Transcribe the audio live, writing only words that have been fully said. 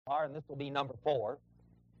are, and this will be number 4.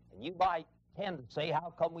 And you might tend to say,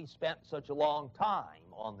 how come we spent such a long time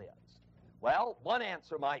on this? Well, one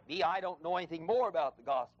answer might be, I don't know anything more about the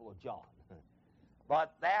Gospel of John.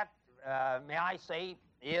 But that, may I say,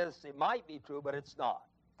 it might be true, but it's not.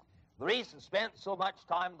 The reason spent so much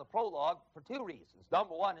time in the prologue for 2 reasons.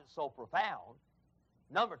 Number 1, it's so profound.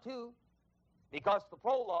 Number 2, because the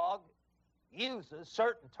prologue uses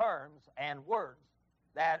certain terms and words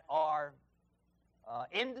that are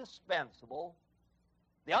indispensable,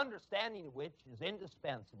 the understanding of which is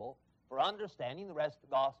indispensable for understanding the rest of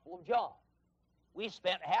the Gospel of John. We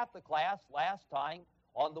spent half the class last time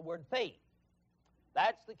on the word faith.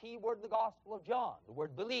 That's the key word in the Gospel of John. The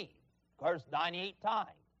word believe occurs 98 times.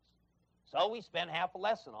 So we spent half a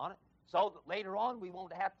lesson on it, so that later on we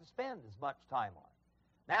won't have to spend as much time on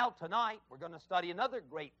it. Now tonight we're going to study another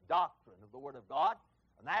great doctrine of the Word of God,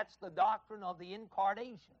 and that's the doctrine of the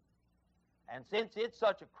Incarnation. And since it's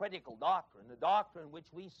such a critical doctrine, the doctrine which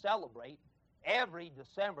we celebrate every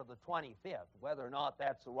December the 25th, whether or not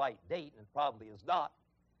that's the right date, and it probably is not,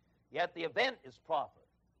 yet the event is proper,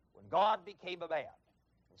 when God became a man.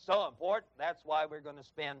 It's so important, that's why we're going to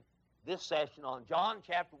spend this session on John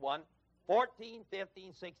chapter 1, 14,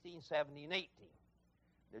 15, 16, 17, 18.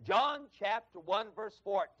 Now, John chapter 1, verse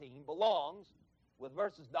 14 belongs with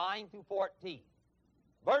verses 9 through 14.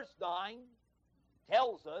 Verse 9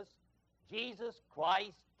 tells us Jesus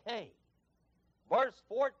Christ came. Verse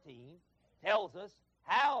 14 tells us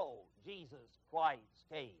how Jesus Christ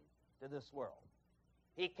came to this world.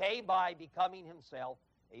 He came by becoming himself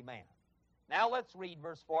a man. Now let's read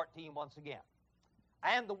verse 14 once again.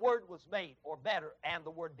 And the Word was made, or better, and the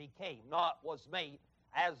Word became, not was made,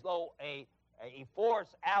 as though a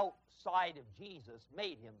force outside of Jesus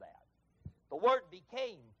made him that. The Word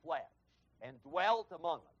became flesh and dwelt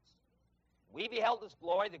among us. We beheld his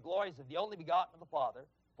glory, the glories of the only begotten of the Father,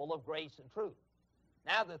 full of grace and truth.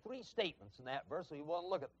 Now there are 3 statements in that verse, so we want to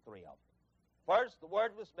look at the 3 of them. First, the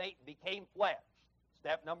Word was made and became flesh.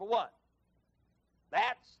 Step number 1.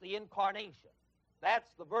 That's the incarnation.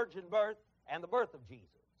 That's the virgin birth and the birth of Jesus.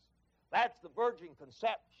 That's the virgin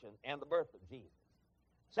conception and the birth of Jesus.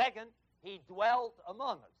 Second, he dwelt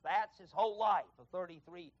among us. That's his whole life of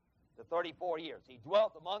 33 to 34 years. He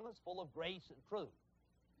dwelt among us full of grace and truth.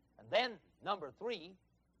 And then, number 3,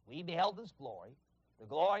 we beheld his glory. The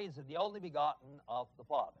glory is of the only begotten of the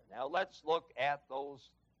Father. Now let's look at those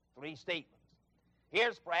 3 statements.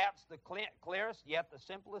 Here's perhaps the clearest yet the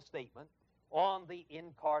simplest statement on the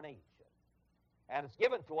incarnation. And it's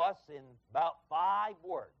given to us in about 5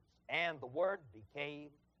 words. And the Word became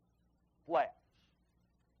flesh.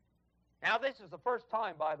 Now this is the first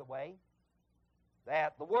time, by the way,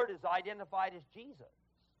 that the Word is identified as Jesus.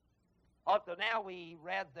 Up to now we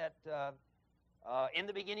read that in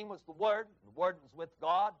the beginning was the Word was with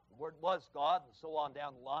God, the Word was God, and so on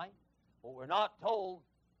down the line. But we're not told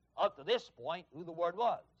up to this point who the Word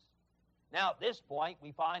was. Now at this point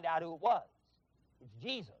we find out who it was. It's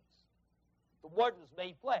Jesus. The Word was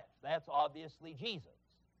made flesh. That's obviously Jesus.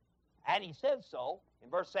 And he says so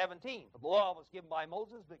in verse 17. For the law was given by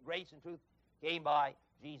Moses, but grace and truth came by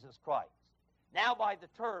Jesus Christ. Now by the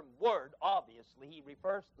term Word, obviously, he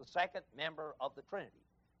refers to the second member of the Trinity,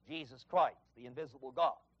 Jesus Christ, the invisible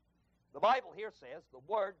God. The Bible here says the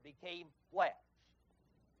Word became flesh.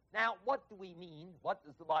 Now, what do we mean? What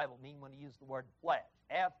does the Bible mean when he uses the word flesh?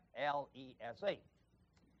 F-L-E-S-H.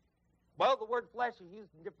 Well, the word flesh is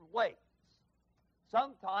used in different ways.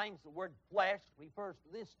 Sometimes the word flesh refers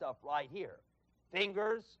to this stuff right here.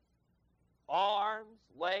 Fingers, arms,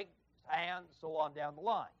 legs, hands, so on down the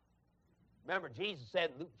line. Remember, Jesus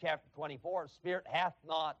said in Luke chapter 24, Spirit hath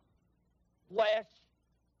not flesh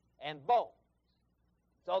and bones.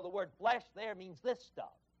 So the word flesh there means this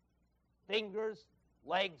stuff. Fingers,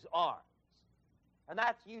 legs, arms. And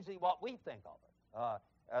that's usually what we think of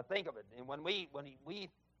it. And when we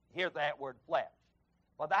hear that word flesh.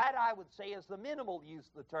 But that, I would say, is the minimal use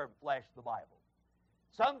of the term flesh in the Bible.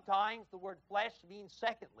 Sometimes the word flesh means,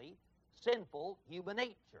 secondly, sinful human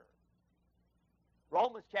nature.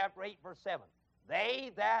 Romans chapter 8, verse 7.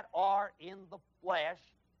 They that are in the flesh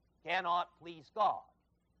cannot please God.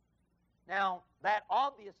 Now, that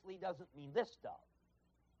obviously doesn't mean this stuff.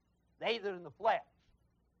 They that are in the flesh.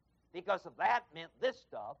 Because if that meant this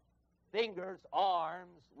stuff, fingers,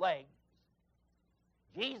 arms, legs,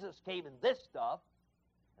 Jesus came in this stuff,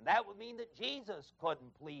 and that would mean that Jesus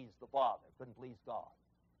couldn't please the Father, couldn't please God.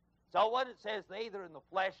 So when it says they that are in the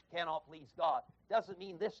flesh cannot please God, doesn't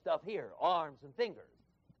mean this stuff here, arms and fingers.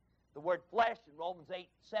 The word flesh in Romans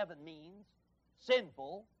 8:7 means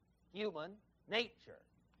sinful human nature.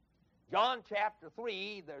 John chapter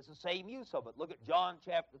 3, there's the same use of it. Look at John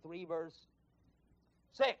chapter 3, verse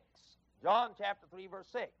 6. John chapter 3, verse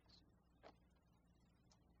 6.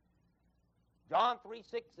 John 3:6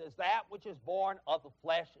 says, that which is born of the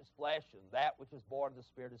flesh is flesh, and that which is born of the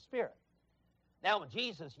Spirit is spirit. Now, when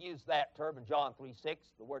Jesus used that term in John 3:6,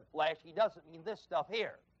 the word flesh, he doesn't mean this stuff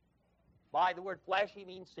here. By the word flesh, he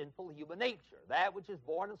means sinful human nature. That which is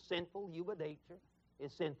born of sinful human nature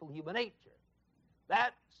is sinful human nature.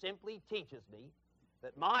 That simply teaches me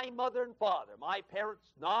that my mother and father, my parents,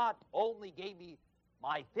 not only gave me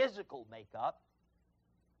my physical makeup,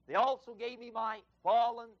 they also gave me my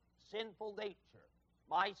fallen, sinful nature,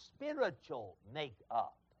 my spiritual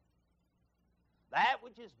makeup. That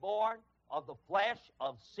which is born of the flesh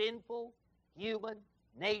of sinful human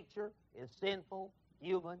nature is sinful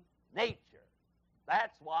human nature.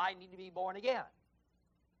 That's why I need to be born again.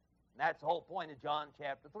 And that's the whole point of John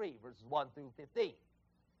chapter 3, verses 1 through 15.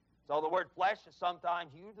 So the word flesh is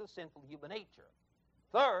sometimes used as sinful human nature.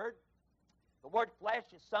 Third, the word flesh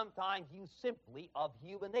is sometimes used simply of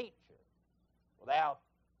human nature without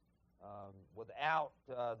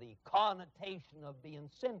the connotation of being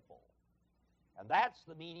sinful. And that's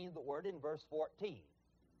the meaning of the word in verse 14.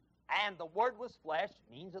 And the Word was flesh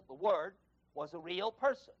means that the Word was a real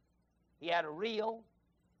person. He had a real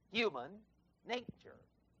human nature.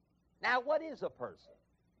 Now, what is a person?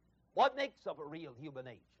 What makes up a real human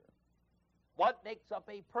nature? What makes up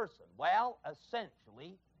a person? Well,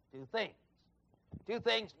 essentially, two things. Two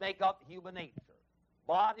things make up human nature,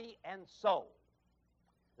 body and soul.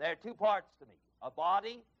 There are two parts to me. A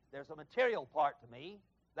body, there's a material part to me,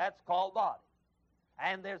 that's called body.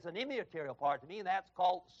 And there's an immaterial part to me, and that's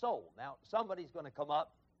called soul. Now, somebody's going to come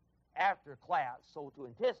up after class, so to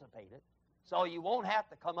anticipate it, so you won't have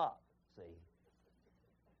to come up, see.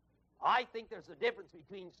 I think there's a difference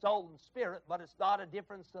between soul and spirit, but it's not a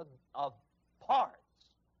difference of parts.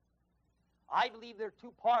 I believe there are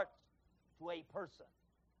two parts to a person.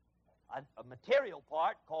 A material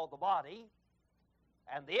part called the body,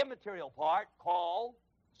 and the immaterial part called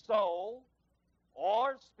soul,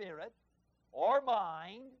 or spirit, or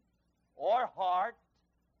mind, or heart,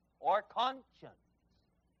 or conscience.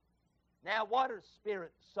 Now, what are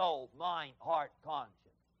spirit, soul, mind, heart, conscience?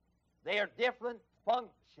 They are different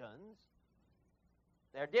functions.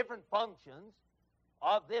 They're different functions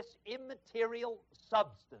of this immaterial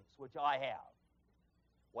substance which I have.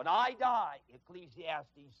 When I die,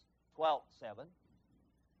 Ecclesiastes 12:7,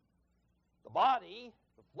 the body,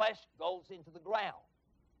 the flesh, goes into the ground.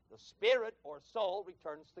 The spirit or soul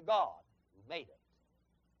returns to God who made it.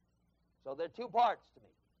 So there are two parts to me.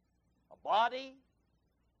 A body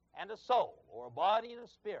and a soul, or a body and a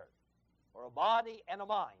spirit, or a body and a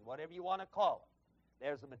mind, whatever you want to call it.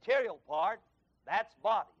 There's the material part, that's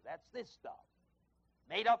body, that's this stuff,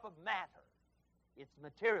 made up of matter. It's the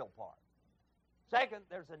material part. Second,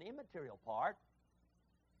 there's an immaterial part,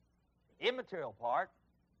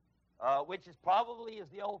 which is probably, as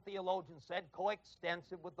the old theologian said,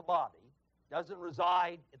 coextensive with the body, doesn't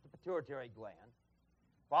reside at the pituitary gland,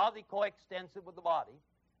 probably coextensive with the body.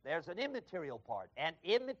 There's an immaterial part, an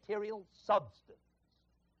immaterial substance.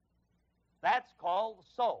 That's called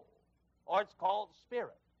soul, or it's called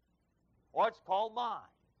spirit, or it's called mind,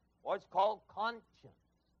 or it's called conscience,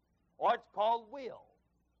 or it's called will,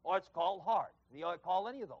 or it's called heart. We ought to call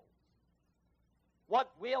any of those.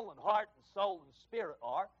 What will and heart and soul and spirit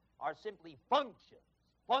are simply functions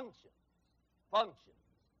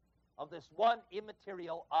of this one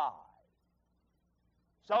immaterial I.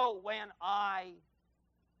 So when I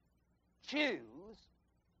choose,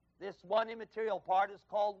 this one immaterial part is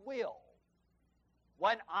called will.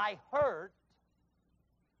 When I hurt,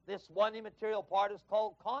 this one immaterial part is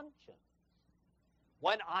called conscience.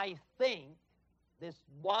 When I think, this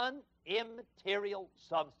one immaterial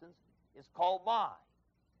substance is called mind.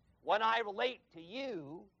 When I relate to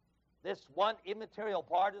you, this one immaterial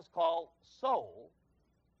part is called soul.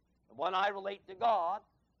 And when I relate to God,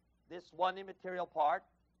 this one immaterial part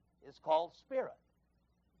is called spirit.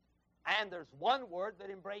 And there's one word that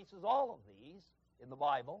embraces all of these in the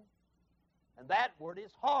Bible, and that word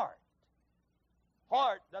is heart.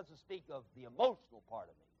 Heart doesn't speak of the emotional part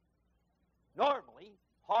of me. Normally,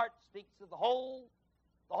 heart speaks of the whole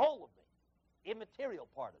of me, immaterial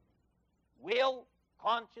part of me. Will,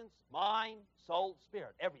 conscience, mind, soul,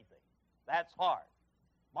 spirit, everything. That's heart.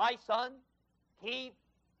 My son, keep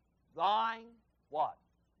thine what?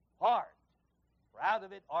 Heart. For out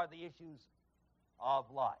of it are the issues of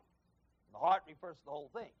life. And the heart refers to the whole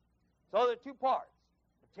thing. So there are two parts.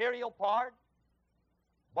 Material part,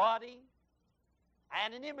 body,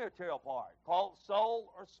 and an immaterial part called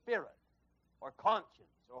soul or spirit or conscience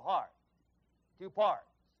or heart. two parts.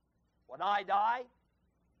 When I die,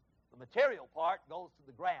 the material part goes to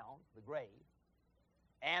the ground, the grave,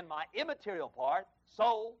 and my immaterial part,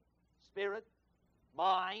 soul, spirit,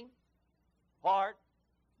 mind, heart,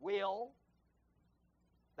 will,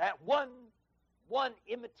 that one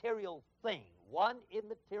immaterial thing,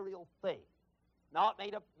 not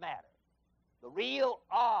made up matter, the real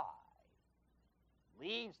I,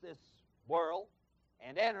 leaves this world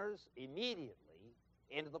and enters immediately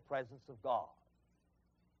into the presence of God.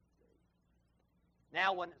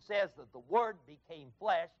 Now, when it says that the Word became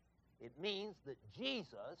flesh, it means that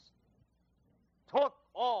Jesus took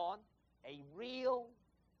on a real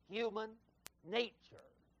human nature.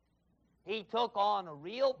 He took on a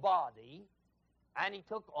real body, and he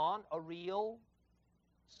took on a real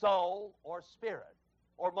soul or spirit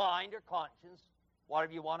or mind or conscience,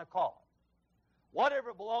 whatever you want to call it.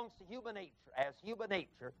 Whatever belongs to human nature, as human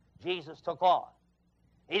nature, Jesus took on.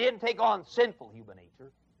 He didn't take on sinful human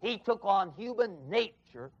nature. He took on human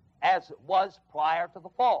nature as it was prior to the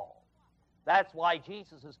fall. That's why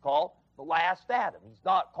Jesus is called the last Adam. He's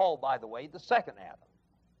not called, by the way, the second Adam.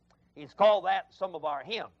 He's called that in some of our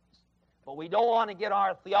hymns. But we don't want to get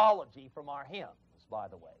our theology from our hymns, by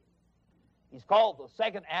the way. He's called the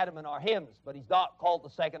second Adam in our hymns, but he's not called the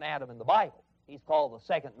second Adam in the Bible. He's called the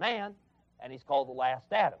second man, and he's called the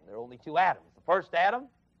last Adam. There are only two Adams, the first Adam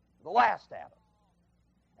and the last Adam.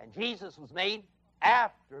 And Jesus was made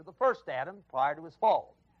after the first Adam, prior to his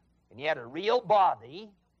fall. And he had a real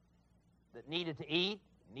body that needed to eat,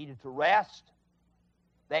 needed to rest,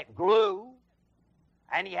 that grew,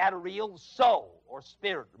 and he had a real soul or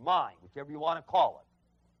spirit or mind, whichever you want to call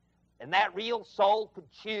it. And that real soul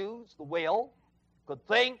could choose the will, could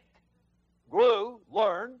think, grew,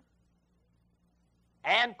 learned,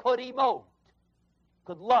 and could emote,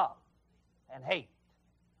 could love and hate.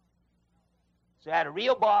 So he had a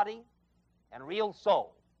real body and a real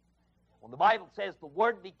soul. When the Bible says the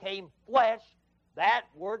Word became flesh, that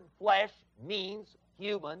word flesh means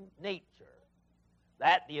human nature.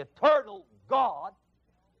 That the eternal God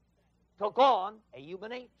took on a human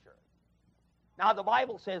nature. Now the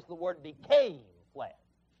Bible says the Word became flesh.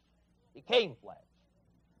 Became flesh.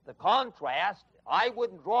 The contrast, I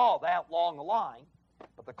wouldn't draw that long a line,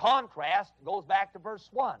 but the contrast goes back to verse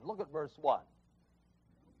 1. Look at verse 1.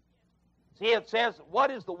 See, it says, what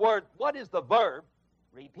is the verb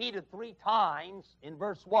repeated 3 times in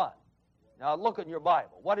verse 1? Now look in your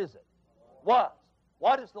Bible. What is it? Was.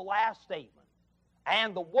 What is the last statement?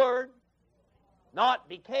 And the Word not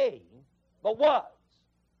became, but was.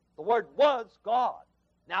 The Word was God.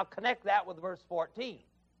 Now connect that with verse 14.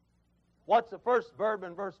 What's the first verb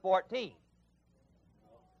in verse 14?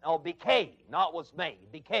 No, became, not was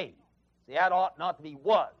made, became. See, that ought not to be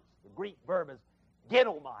was. The Greek verb is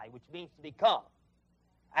ginomai, which means to become.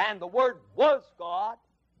 And the Word was God,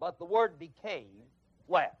 but the Word became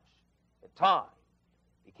flesh. At time,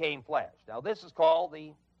 became flesh. Now, this is called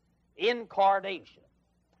the incarnation.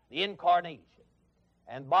 The incarnation.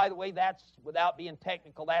 And by the way, that's, without being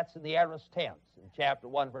technical, that's in the aorist tense in chapter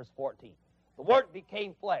 1, verse 14. The Word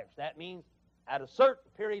became flesh. That means at a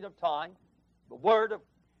certain period of time, the Word,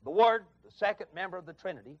 the second member of the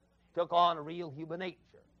Trinity, took on a real human nature.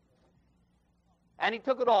 And he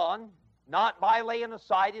took it on not by laying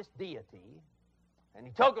aside his deity, and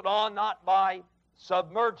he took it on not by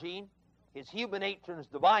submerging his human nature and his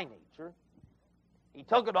divine nature. He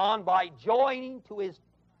took it on by joining to his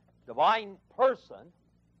divine person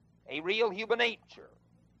a real human nature.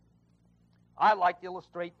 I like to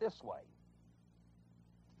illustrate this way.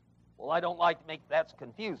 Well, I don't like to make that's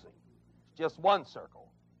confusing. It's just one circle.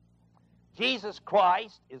 Jesus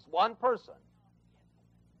Christ is one person.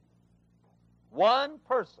 One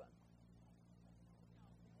person.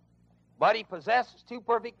 But he possesses two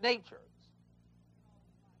perfect natures.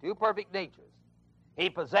 Two perfect natures. He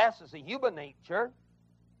possesses a human nature,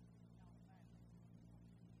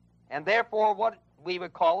 and therefore what we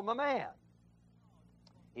would call him a man.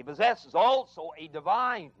 He possesses also a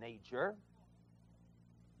divine nature,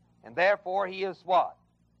 and therefore he is what?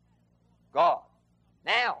 God.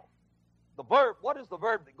 Now, the verb, what is the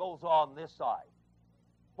verb that goes on this side?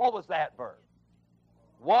 What was that verb?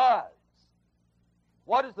 Was.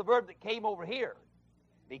 What is the verb that came over here?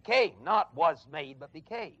 Became. Not was made, but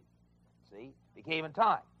became. See? Became in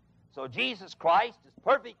time. So Jesus Christ is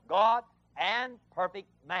perfect God and perfect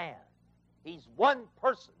man. He's one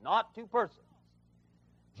person, not two persons.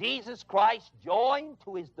 Jesus Christ joined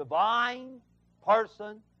to his divine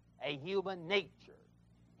person a human nature.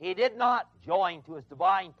 He did not join to his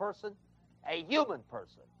divine person a human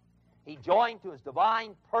person. He joined to his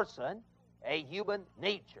divine person a human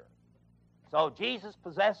nature. So Jesus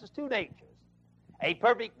possesses two natures. A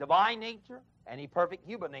perfect divine nature and a perfect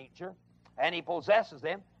human nature, and he possesses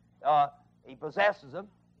them. He possesses them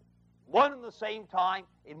one and the same time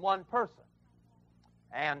in one person.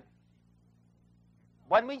 And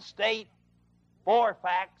when we state 4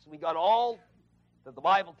 facts, we got all that the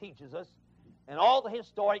Bible teaches us, and all the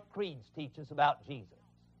historic creeds teach us about Jesus.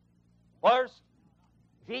 First,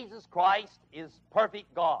 Jesus Christ is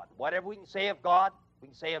perfect God. Whatever we can say of God, we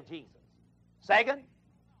can say of Jesus. Second,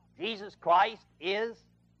 Jesus Christ is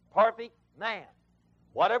perfect man.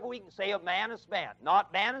 Whatever we can say of man as man,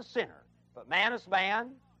 not man as sinner, but man as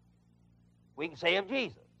man, we can say of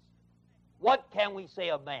Jesus. What can we say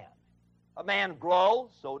of man? A man grows,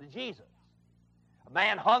 so did Jesus. A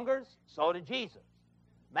man hungers, so did Jesus.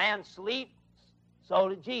 Man sleeps, so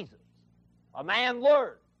did Jesus. A man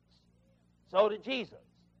learns, so did Jesus.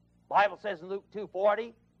 The Bible says in Luke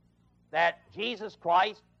 2:40 that Jesus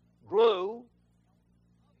Christ grew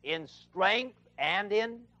in strength and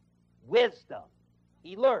in wisdom.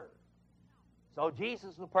 He learned. So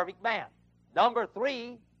Jesus is the perfect man. Number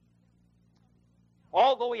 3,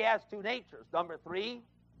 although he has 2 natures, number 3,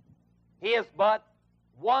 he is but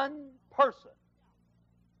one person,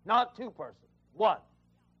 not 2 persons, one.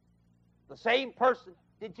 The same person.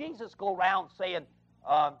 Did Jesus go around saying,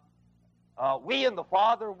 we and the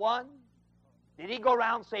Father one? Did he go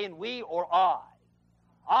around saying we or I?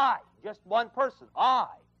 I, just one person, I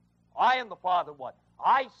am the Father one.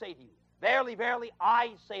 I say to you, verily, verily,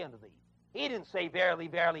 I say unto thee. He didn't say, verily,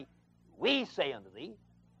 verily, we say unto thee.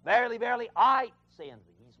 Verily, verily, I say unto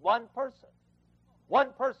thee. He's one person.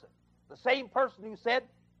 One person. The same person who said,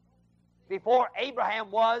 before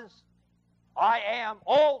Abraham was, I am,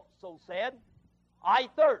 also said, I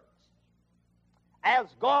thirst. As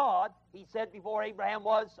God, he said before Abraham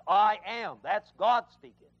was, I am. That's God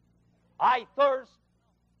speaking. I thirst,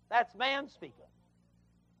 that's man speaking.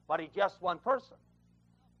 But he's just one person.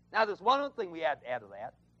 Now, there's one other thing we had to add to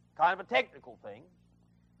that, kind of a technical thing,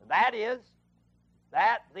 and that is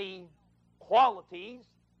that the qualities,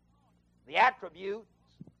 the attributes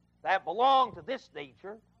that belong to this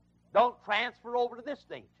nature don't transfer over to this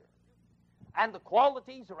nature. And the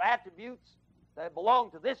qualities or attributes that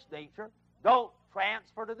belong to this nature don't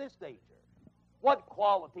transfer to this nature. What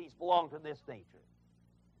qualities belong to this nature?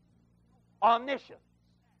 Omniscience.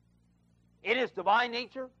 In his divine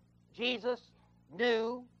nature, Jesus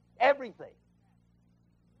knew everything.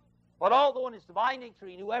 But although in his divine nature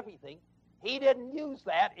he knew everything, he didn't use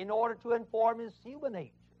that in order to inform his human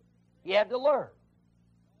nature. He had to learn.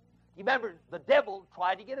 You remember, the devil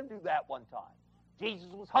tried to get him to do that one time. Jesus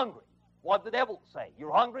was hungry. What did the devil say?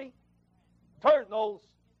 You're hungry? Turn those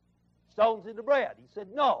stones into bread. He said,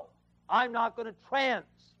 no, I'm not going to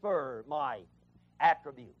transfer my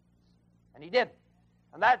attributes. And he didn't.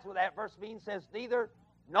 And that's what that verse means. Says, neither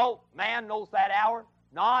no man knows that hour,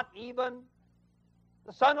 not even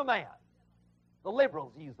the Son of Man. The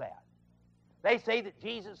liberals use that. They say that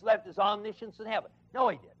Jesus left his omniscience in heaven. No,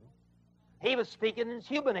 he didn't. He was speaking in his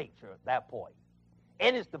human nature at that point.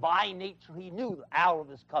 In his divine nature, he knew the hour of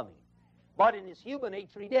his coming. But in his human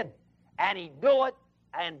nature, he didn't. And he knew it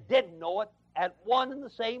and didn't know it at one and the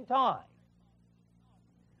same time.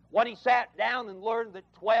 When he sat down and learned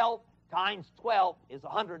that 12 times 12 is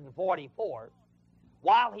 144,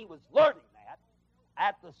 while he was learning that,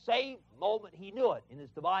 at the same moment he knew it in his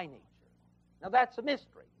divine nature. Now that's a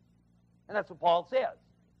mystery. And that's what Paul says.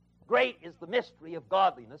 Great is the mystery of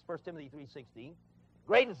godliness, 1 Timothy 3:16.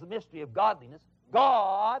 Great is the mystery of godliness.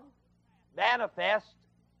 God manifest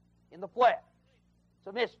in the flesh. It's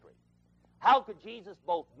a mystery. How could Jesus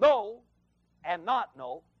both know and not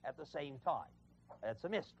know at the same time? That's a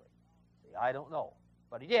mystery. See, I don't know,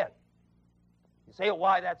 but he did. You say, well,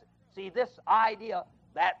 why that's... See, this idea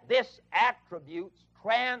that this attributes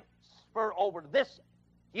transfer over to this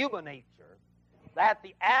human nature, that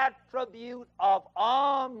the attribute of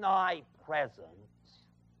omnipresence,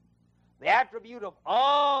 that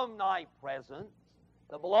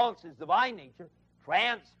belongs to his divine nature,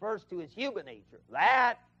 transfers to his human nature.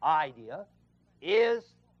 That idea is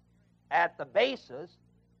at the basis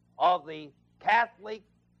of the Catholic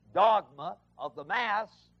dogma of the Mass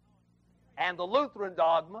and the Lutheran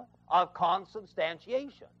dogma of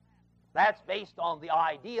consubstantiation. That's based on the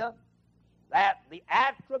idea that the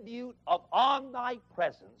attribute of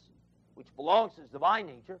omnipresence, which belongs to his divine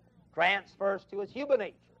nature, transfers to his human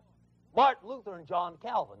nature. Martin Luther and John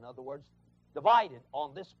Calvin, in other words, divided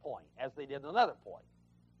on this point, as they did another point.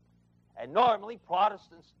 And normally,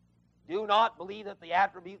 Protestants do not believe that the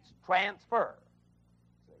attributes transfer.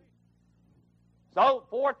 So,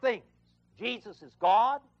 4 things. Jesus is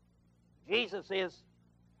God. Jesus is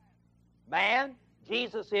man.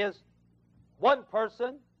 Jesus is one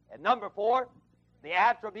person. And number 4, the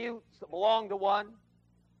attributes that belong to one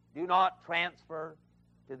do not transfer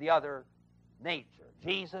to the other nature.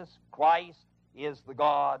 Jesus Christ is the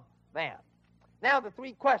God-man. Now, the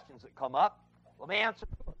 3 questions that come up, let me answer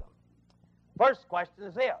 2 of them. First question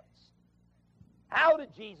is this: how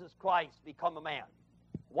did Jesus Christ become a man?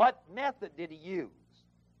 What method did he use?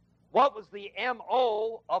 What was the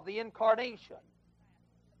M.O. of the incarnation?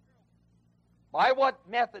 By what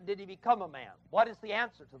method did he become a man? What is the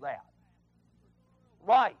answer to that?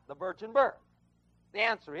 Right, the virgin birth. The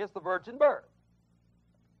answer is the virgin birth.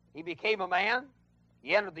 He became a man.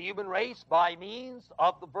 He entered the human race by means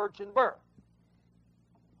of the virgin birth.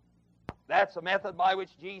 That's the method by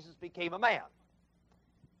which Jesus became a man,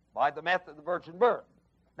 by the method of the virgin birth.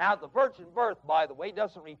 Now, the virgin birth, by the way,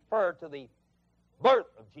 doesn't refer to the birth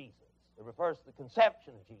of Jesus. It refers to the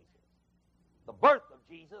conception of Jesus. The birth of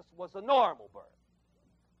Jesus was a normal birth.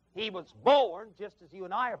 He was born just as you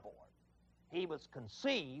and I are born. He was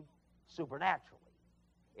conceived supernaturally.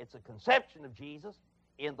 It's a conception of Jesus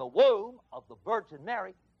in the womb of the Virgin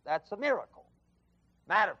Mary. That's a miracle.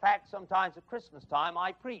 Matter of fact, sometimes at Christmas time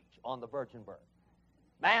I preach on the virgin birth.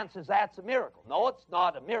 Man says that's a miracle. No, it's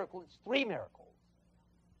not a miracle. It's 3 miracles.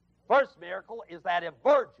 First miracle is that a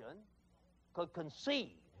virgin could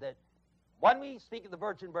conceive. That when we speak of the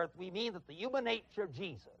virgin birth, we mean that the human nature of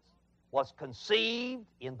Jesus was conceived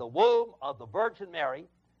in the womb of the Virgin Mary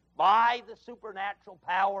by the supernatural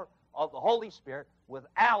power of the Holy Spirit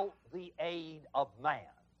without the aid of man.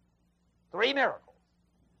 3 miracles.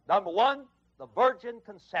 Number 1, the virgin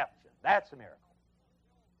conception. That's a miracle.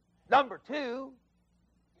 Number 2,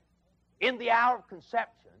 in the hour of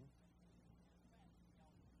conception,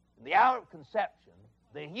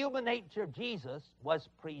 the human nature of Jesus was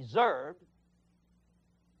preserved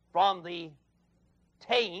from the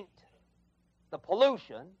taint, the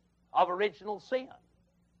pollution of original sin.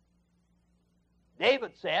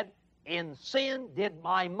 David said, "In sin did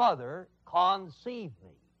my mother conceive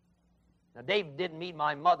me." Now, David didn't mean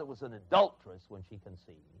my mother was an adulteress when she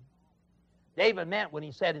conceived me. David meant when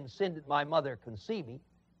he said, "In sin did my mother conceive me,"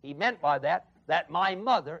 he meant by that my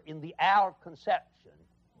mother, in the hour of conception,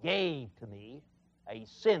 gave to me a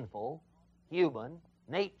sinful human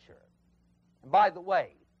nature. And by the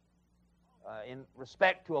way, in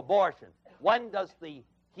respect to abortion, when does the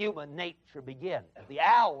human nature begin? At the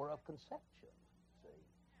hour of conception. See?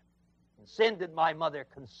 In sin did my mother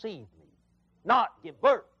conceive me. Not give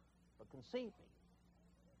birth, but conceive me.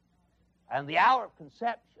 And the hour of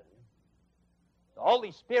conception, the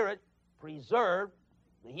Holy Spirit preserved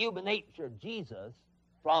the human nature of Jesus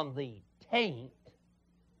from the taint,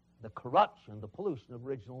 the corruption, the pollution of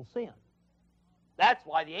original sin. That's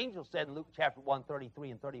why the angel said in Luke chapter 1,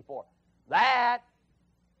 33 and 34, that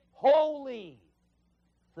holy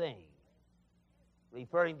thing,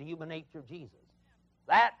 referring to the human nature of Jesus,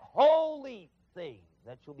 that holy thing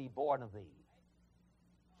that shall be born of thee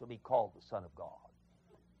shall be called the Son of God.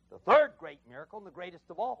 The third great miracle, and the greatest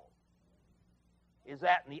of all, is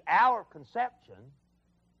that in the hour of conception,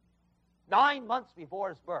 9 months before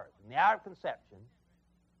his birth, in the hour of conception,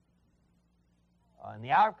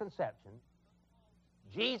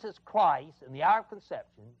 Jesus Christ, in the hour of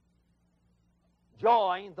conception,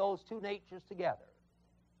 joined those 2 natures together.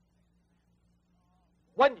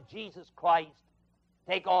 When did Jesus Christ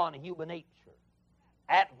take on a human nature?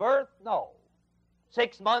 At birth? No.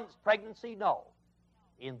 6 months pregnancy? No.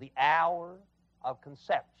 In the hour of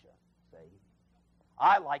conception. See?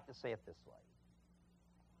 I like to say it this way.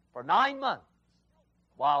 For 9 months,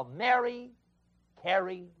 while Mary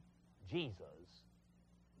carried Jesus,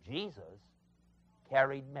 Jesus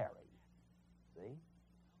carried Mary. See?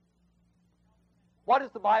 What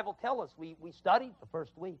does the Bible tell us? We studied the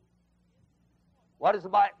first week. What is the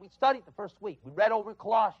Bible? We studied the first week. We read over in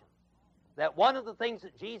Colossians that one of the things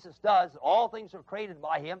that Jesus does, all things are created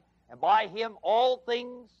by him, and by him all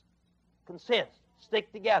things consist,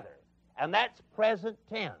 stick together. And that's present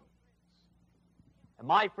tense. And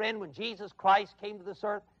my friend, when Jesus Christ came to this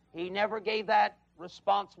earth, he never gave that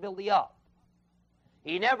responsibility up.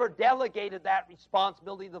 He never delegated that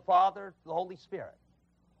responsibility to the Father, to the Holy Spirit.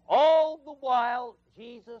 All the while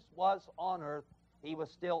Jesus was on earth, he was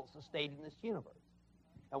still sustaining this universe.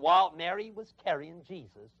 And while Mary was carrying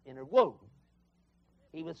Jesus in her womb,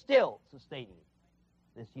 he was still sustaining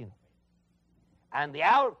this universe. And the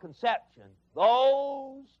hour of conception,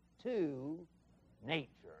 those 2 natures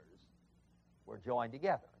were joined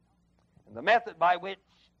together. And the method by which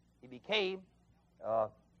he became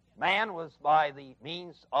man was by the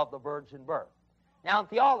means of the virgin birth. Now, in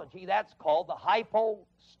theology, that's called the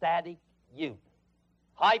hypostatic union.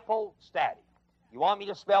 Hypostatic. You want me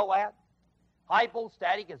to spell that?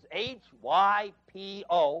 Hypostatic is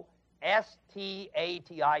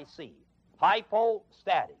Hypostatic.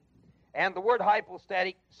 Hypostatic. And the word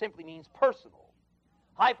hypostatic simply means personal.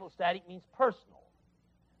 Hypostatic means personal.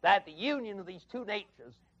 That the union of these two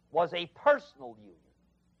natures was a personal union.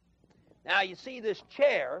 Now you see this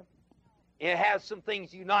chair, it has some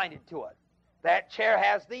things united to it. That chair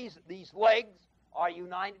has these legs are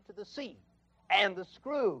united to the seat, and the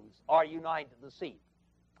screws are united to the seat.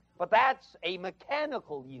 But that's a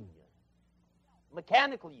mechanical union.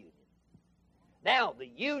 Mechanical union. Now, the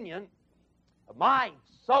union of my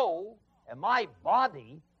soul and my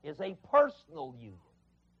body is a personal union.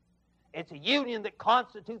 It's a union that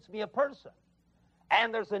constitutes me a person.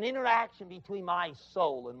 And there's an interaction between my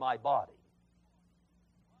soul and my body.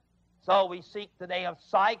 So we speak today of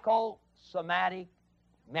psychosomatic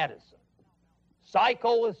medicine.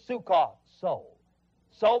 Psycho is psychos, soul.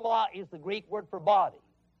 Soma is the Greek word for body.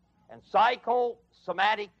 And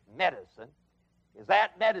psychosomatic medicine is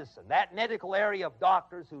that medicine, that medical area of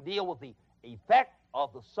doctors who deal with the effect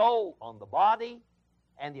of the soul on the body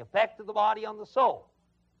and the effect of the body on the soul.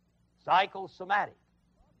 Psychosomatic.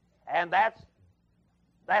 And that's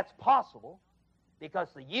possible because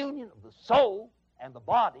the union of the soul and the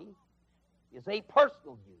body is a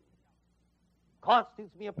personal union.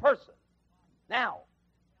 Constitutes me a person. Now,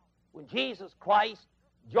 when Jesus Christ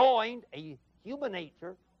joined a human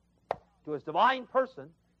nature to his divine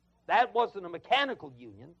person, that wasn't a mechanical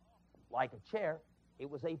union like a chair. It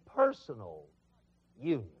was a personal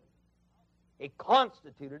union. It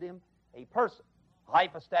constituted him a person.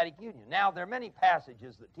 Hypostatic union. Now, there are many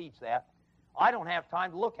passages that teach that. I don't have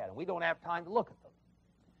time to look at them. We don't have time to look at them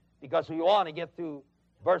because we want to get through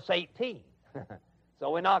verse 18.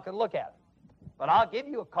 So we're not going to look at them. But I'll give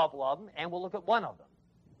you a couple of them, and we'll look at one of them.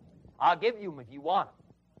 I'll give you them if you want them.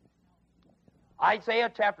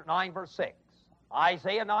 Isaiah chapter 9, verse 6.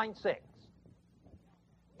 Isaiah 9, 6.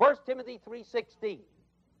 1 Timothy 3:16.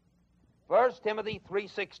 1 Timothy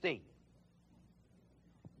 3:16.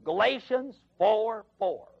 Galatians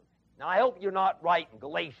 4:4. Now, I hope you're not writing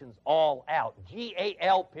Galatians all out.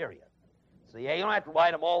 G-A-L period. See, you don't have to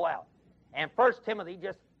write them all out. And 1 Timothy,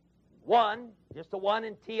 just a 1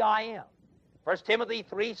 in T-I-M. 1 Timothy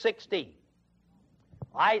 3:16.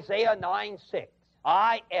 Isaiah 9:6.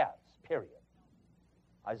 I-S, period.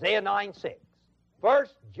 Isaiah 9:6. 1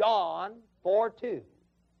 John 4:2.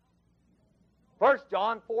 1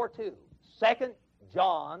 John 4:2. 2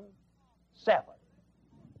 John 7.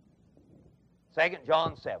 2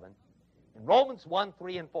 John 7. And Romans 1,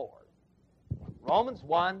 3, and 4. Romans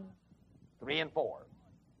 1, 3, and 4.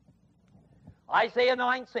 Isaiah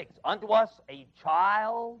 9:6. Unto us a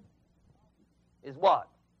child is what?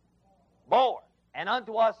 Born. And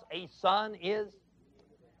unto us a son is.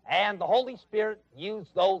 And the Holy Spirit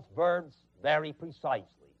used those verbs very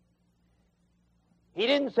precisely. He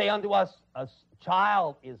didn't say unto us a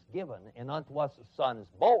child is given and unto us a son is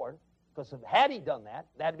born, because had he done that,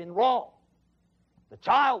 that had been wrong. The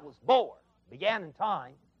child was born, began in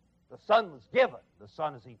time. The son was given. The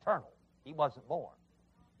son is eternal. He wasn't born.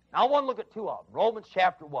 Now I want to look at two of them. Romans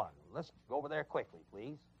chapter 1. Let's go over there quickly,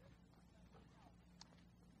 please.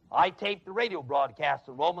 I taped the radio broadcast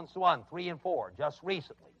of Romans 1, 3, and 4 just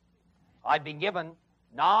recently. I've been given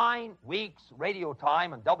 9 weeks radio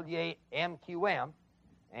time on WAMQM,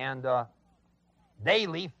 and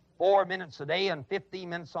daily 4 minutes a day and 15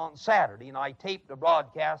 minutes on Saturday. And I taped the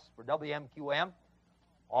broadcast for WMQM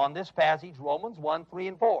on this passage, Romans 1, 3,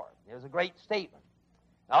 and 4. There's a great statement.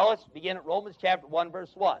 Now let's begin at Romans chapter 1,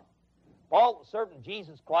 verse 1. Paul, the servant of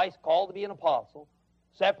Jesus Christ, called to be an apostle,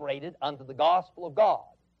 separated unto the gospel of God.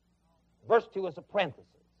 Verse 2 is a parenthesis.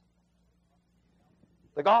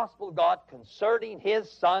 The gospel of God concerning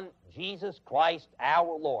his Son, Jesus Christ,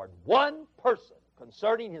 our Lord. One person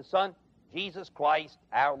concerning his Son, Jesus Christ,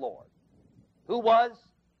 our Lord, who was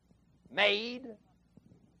made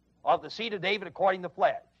of the seed of David according to the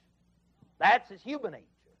flesh. That's his human nature.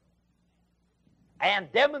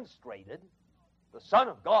 And demonstrated the Son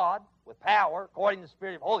of God with power according to the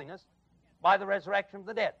Spirit of holiness by the resurrection of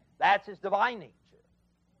the dead. That's his divine nature.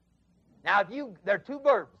 Now, there are two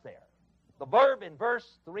verbs there. The verb in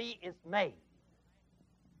verse 3 is made.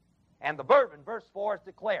 And the verb in verse 4 is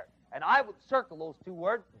declared. And I would circle those two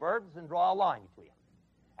verbs and draw a line between them.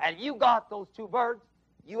 And if you got those two verbs,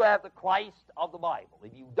 you have the Christ of the Bible.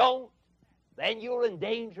 If you don't, then you're in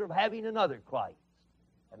danger of having another Christ,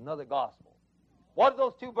 another gospel. What are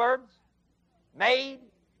those two verbs? Made.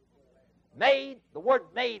 Made. The word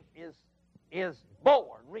made is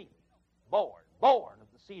born, really. Born. Born of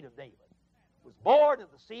the seed of David. Was born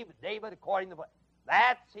of the seed of David according to the...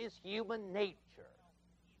 That's his human nature.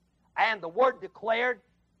 And the word declared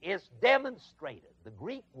is demonstrated. The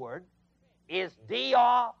Greek word is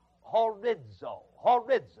dia horizo.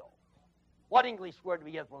 Horizo. What English word do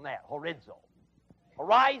we get from that? Horizo.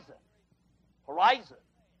 Horizon. Horizon.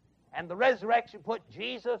 And the resurrection put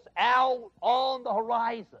Jesus out on the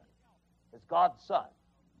horizon as God's Son.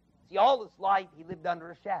 See, all his life he lived under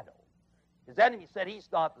a shadow. His enemy said he's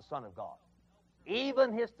not the Son of God.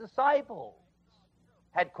 Even his disciples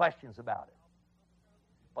had questions about it.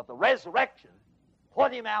 But the resurrection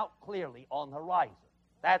put him out clearly on the horizon.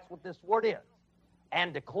 That's what this word is.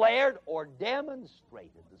 And declared or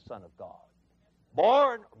demonstrated the Son of God.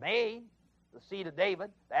 Born or made, the seed of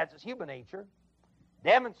David, that's his human nature.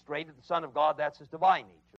 Demonstrated the Son of God, that's his divine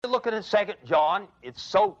nature. Looking at 2 John, it's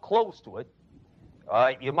so close to it.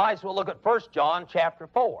 You might as well look at 1 John chapter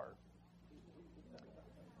 4.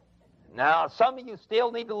 Now, some of you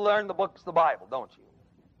still need to learn the books of the Bible, don't you?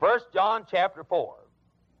 1 John chapter 4,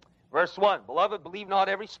 verse 1. Beloved, believe not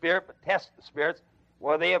every spirit, but test the spirits,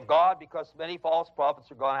 whether they of God, because many false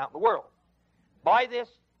prophets are gone out in the world. By this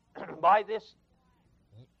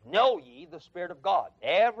know ye the Spirit of God.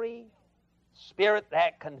 Every spirit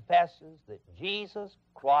that confesses that Jesus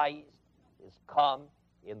Christ is come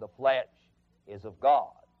in the flesh is of God.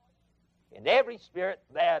 And every spirit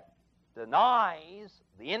that denies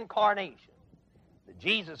the incarnation, that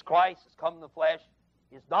Jesus Christ has come in the flesh,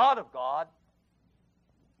 is not of God,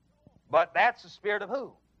 but that's the spirit of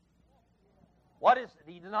who? What is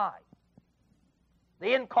it he denies?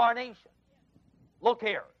 The incarnation. Look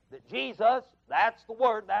here, that Jesus, that's the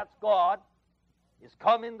Word, that's God, is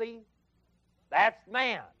come in the, that's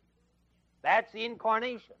man. That's the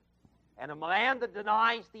incarnation. And a man that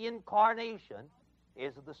denies the incarnation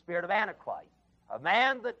is of the spirit of Antichrist. A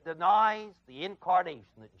man that denies the incarnation,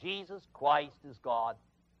 that Jesus Christ is God,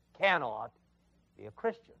 cannot be a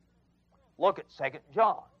Christian. Look at 2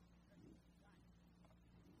 John.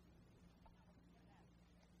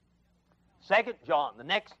 2 John, the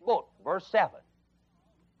next book, verse 7.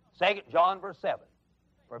 2 John, verse 7.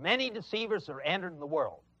 For many deceivers are entered in the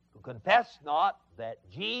world, who confess not that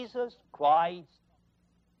Jesus Christ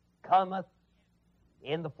cometh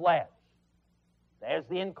in the flesh. There's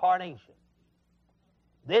the incarnation.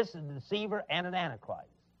 This is a deceiver and an antichrist.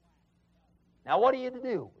 Now, what are you to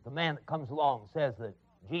do with a man that comes along and says that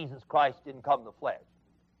Jesus Christ didn't come in the flesh?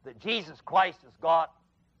 That Jesus Christ is God?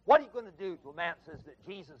 What are you going to do to a man that says that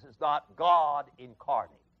Jesus is not God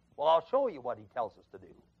incarnate? Well, I'll show you what he tells us to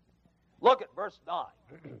do. Look at verse 9.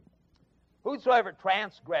 Whosoever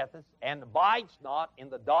transgresseth and abides not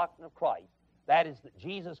in the doctrine of Christ, that is, that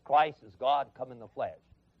Jesus Christ is God come in the flesh,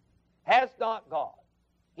 has not God.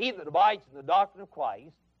 He that abides in the doctrine of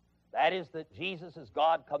Christ, that is, that Jesus is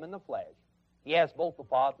God come in the flesh, he has both the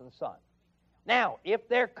Father and the Son. Now, if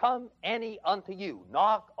there come any unto you,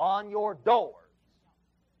 knock on your doors,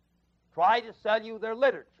 try to sell you their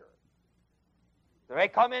literature. There may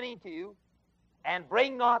come any to you, and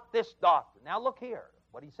bring not this doctrine. Now look here,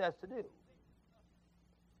 what he says to do.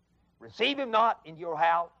 Receive him not into your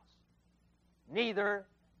house, neither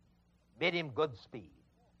bid him good speed.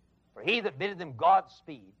 For he that biddeth him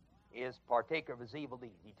Godspeed is partaker of his evil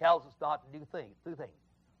deeds. He tells us not to do two things.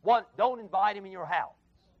 One, don't invite him in your house.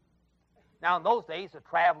 Now, in those days, a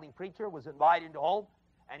traveling preacher was invited into home,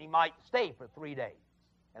 and he might stay for 3 days.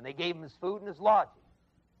 And they gave him his food and his lodging.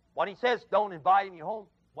 When he says don't invite him in your home,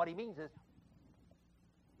 what he means is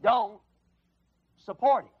don't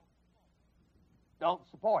support him. Don't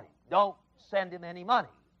support him. Don't send him any money.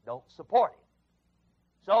 Don't support him.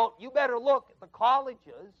 So you better look at the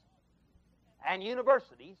colleges and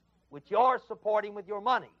universities which you're supporting with your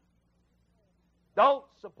money. Don't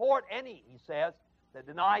support any, he says, that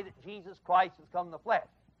deny that Jesus Christ has come in the flesh.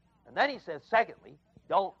 And then he says, secondly,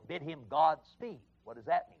 don't bid him Godspeed. What does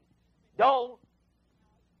that mean? Don't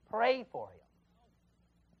pray for him.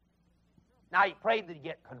 Now, he prayed that he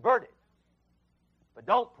get converted. But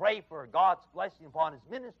don't pray for God's blessing upon his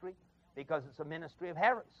ministry, because it's a ministry of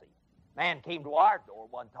heresy. Man came to our door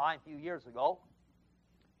one time a few years ago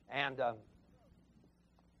and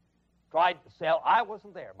tried to sell. I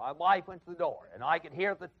wasn't there. My wife went to the door, and I could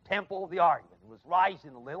hear the tempo of the argument. It was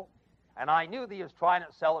rising a little, and I knew that he was trying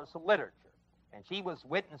to sell her some literature. And she was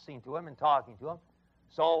witnessing to him and talking to him.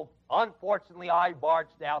 So, unfortunately, I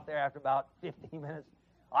barged out there after about 15 minutes.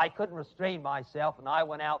 I couldn't restrain myself, and I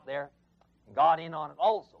went out there and got in on it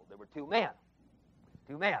also. There were two men.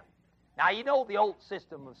 Now, you know the old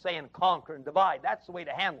system of saying conquer and divide. That's the way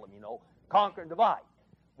to handle them, you know, conquer and divide.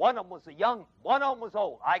 One of them was one of them was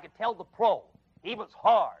old. I could tell the pro. He was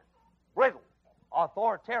hard, brittle,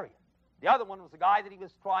 authoritarian. The other one was a guy that he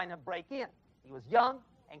was trying to break in. He was young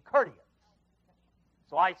and courteous.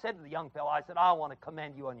 So I said to the young fellow, I said, I want to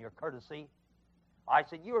commend you on your courtesy. I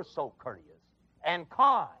said, you're so courteous and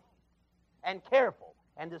kind and careful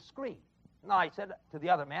and discreet. And I said to the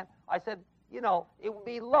other man, I said, you know, it would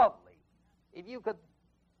be lovely if you could,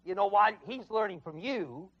 you know, while he's learning from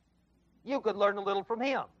you, you could learn a little from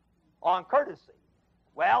him on courtesy.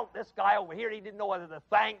 Well, this guy over here, he didn't know whether to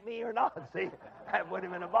thank me or not. See, that would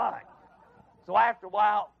have been a bind. So after a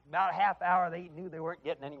while, about a half hour, they knew they weren't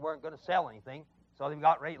getting any, weren't going to sell anything, so they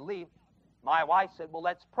got ready to leave. My wife said, well,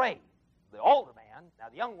 let's pray. The older man, now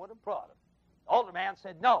the young one had brought him. The older man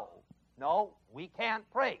said, no, we can't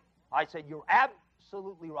pray. I said, you're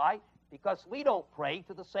absolutely right, because we don't pray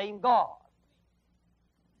to the same God.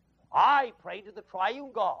 I pray to the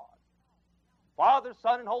triune God, Father,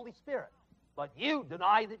 Son, and Holy Spirit. But you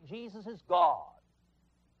deny that Jesus is God.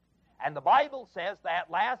 And the Bible says,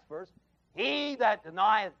 that last verse, he that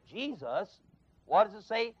denieth Jesus, what does it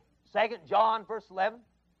say? 2 John verse 11.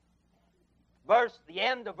 The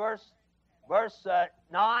end of verse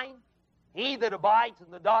 9. He that abides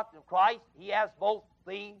in the doctrine of Christ, he has both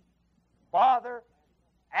the Father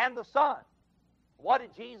and the Son. What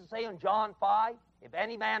did Jesus say in John 5? If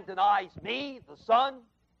any man denies me, the Son,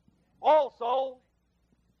 also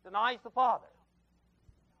denies the Father.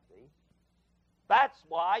 See? That's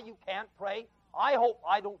why you can't pray. I hope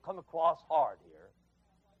I don't come across hard here.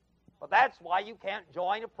 But that's why you can't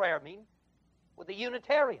join a prayer meeting with a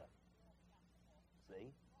Unitarian. See?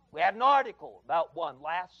 We had an article about one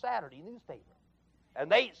last Saturday newspaper. And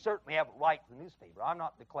they certainly have a right to the newspaper. I'm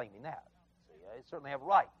not declaiming that. See? They certainly have a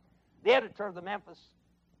right. The editor of the Memphis,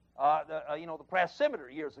 the press scimitar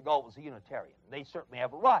years ago was a Unitarian. They certainly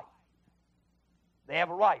have a right. They have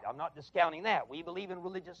a right. I'm not discounting that. We believe in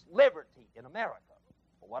religious liberty in America.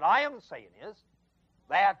 But what I am saying is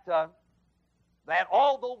that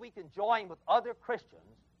although we can join with other Christians,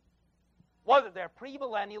 whether they're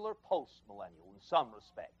premillennial or postmillennial in some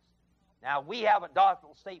respects. Now, we have a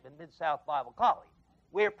doctrinal statement in Mid-South Bible College.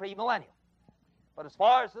 We're premillennial. But as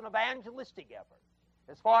far as an evangelistic effort,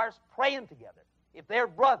 as far as praying together, if they're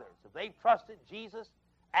brothers, if they've trusted Jesus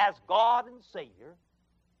as God and Savior,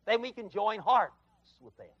 then we can join hearts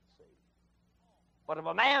with them, see. But if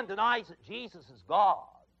a man denies that Jesus is God,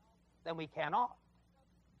 then we cannot.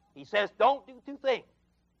 He says, don't do two things.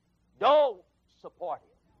 Don't support him.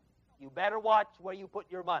 You better watch where you put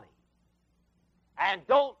your money. And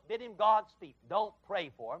don't bid him Godspeed. Don't pray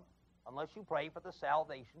for him unless you pray for the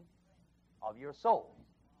salvation of your soul.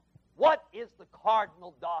 What is the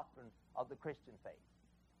cardinal doctrine of the Christian faith?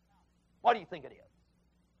 What do you think it is?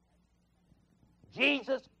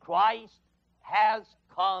 Jesus Christ has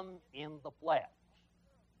come in the flesh.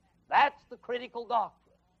 That's the critical doctrine.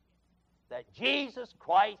 That Jesus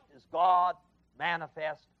Christ is God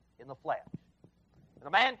manifest in the flesh. And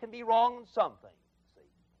a man can be wrong in some things.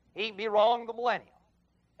 See? He can be wrong in the millennium.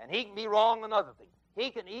 And he can be wrong in other things.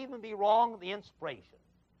 He can even be wrong in the inspiration.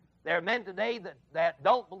 There are men today that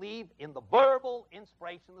don't believe in the verbal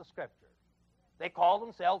inspiration of the Scripture. They call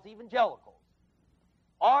themselves evangelicals.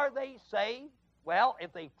 Are they saved? Well,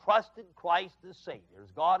 if they trusted Christ as Savior, as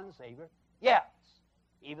God and Savior, yes,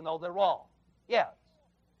 even though they're wrong, yes.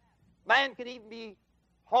 Man can even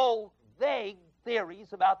hold vague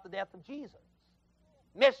theories about the death of Jesus.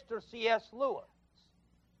 Mr. C.S. Lewis,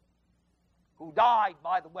 who died,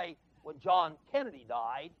 by the way, when John Kennedy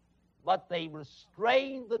died, but they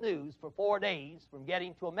restrained the news for 4 days from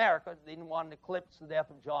getting to America. They didn't want to eclipse the death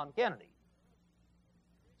of John Kennedy.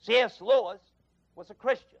 C.S. Lewis was a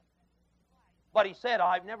Christian. But he said,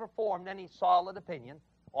 I've never formed any solid opinion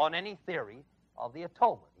on any theory of the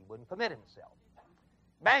atonement. He wouldn't commit himself.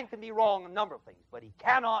 Man can be wrong in a number of things, but he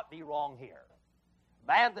cannot be wrong here. A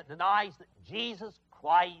man that denies that Jesus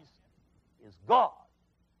Christ is God.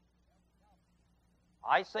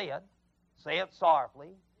 I say it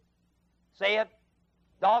sorrowfully, say it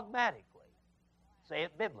dogmatically, say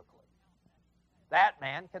it biblically. That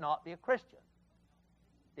man cannot be a Christian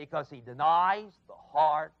because he denies the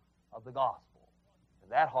heart of the gospel.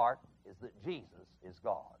 And that heart is that Jesus is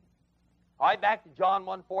God. All right, back to John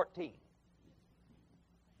 1:14.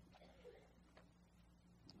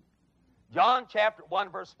 John chapter 1,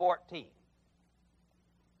 verse 14.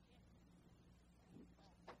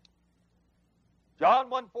 John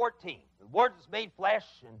 1:14. The Word was made flesh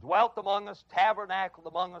and dwelt among us, tabernacled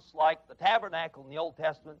among us like the tabernacle in the Old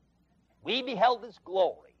Testament. We beheld His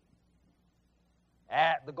glory.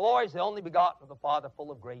 The glory is the only begotten of the Father,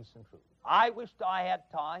 full of grace and truth. I wished I had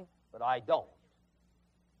time, but I don't.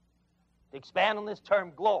 To expand on this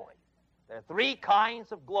term glory, there are three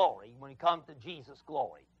kinds of glory when it comes to Jesus'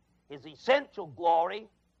 glory. His essential glory,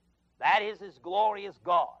 that is His glory as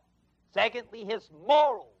God. Secondly, his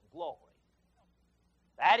moral glory.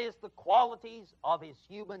 That is the qualities of his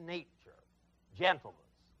human nature: gentleness,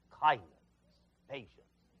 kindness, patience.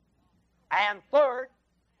 And third,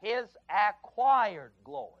 his acquired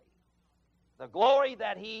glory. The glory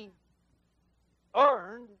that he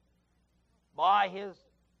earned by his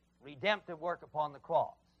redemptive work upon the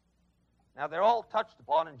cross. Now, they're all touched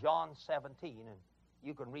upon in John 17, and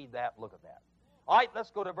you can read that, look at that. All right,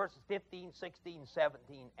 let's go to verses 15, 16,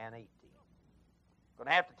 17, and 18. I'm going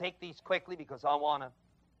to have to take these quickly because I want to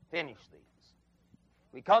finish these.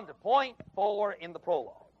 We come to point 4 in the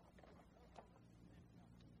prologue.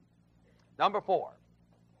 Number 4.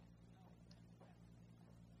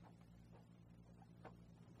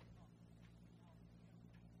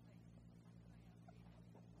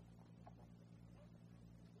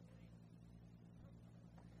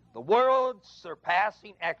 The world's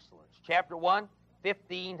surpassing excellence. Chapter 1,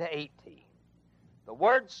 15 to 18. The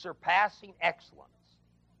word's surpassing excellence.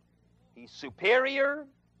 He's superior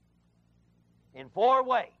in 4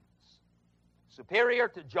 ways. Superior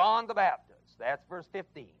to John the Baptist. That's verse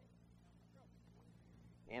 15.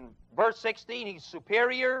 In verse 16, he's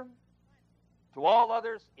superior to all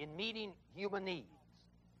others in meeting human needs.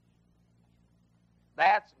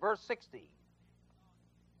 That's verse 16.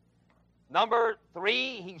 Number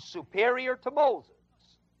 3, he's superior to Moses.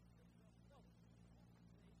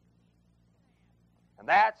 And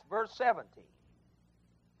that's verse 17.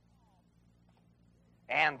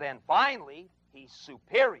 And then finally, he's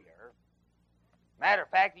superior. Matter of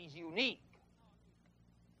fact, he's unique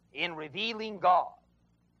in revealing God.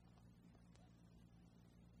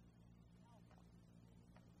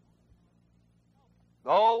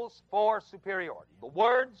 Those 4 superiorities. The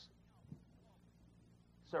words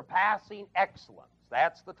surpassing excellence.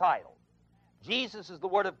 That's the title. Jesus is the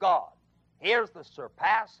Word of God. Here's the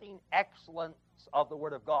surpassing excellence of the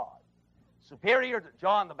Word of God. Superior to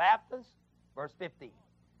John the Baptist, verse 15.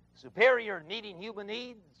 Superior in meeting human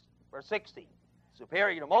needs, verse 16.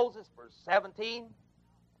 Superior to Moses, verse 17.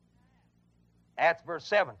 That's verse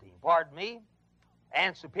 17, pardon me.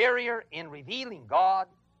 And superior in revealing God,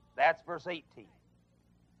 that's verse 18.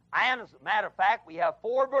 And as a matter of fact, we have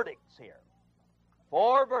 4 verdicts here.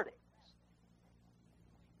 4 verdicts.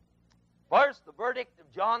 First, the verdict of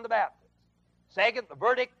John the Baptist. Second, the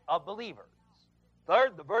verdict of believers.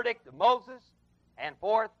 Third, the verdict of Moses. And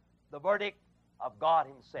fourth, the verdict of God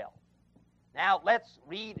himself. Now, let's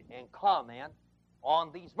read and comment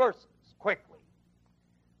on these verses quickly.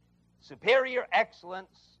 Superior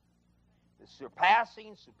excellence, the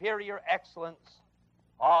surpassing superior excellence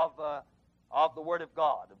of the Word of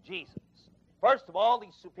God, of Jesus. First of all,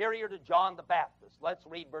 he's superior to John the Baptist. Let's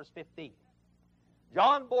read verse 15.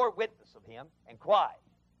 John bore witness of him and cried.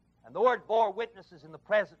 And the word bore witness is in the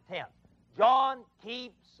present tense. John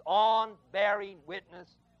keeps on bearing witness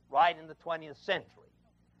right in the 20th century.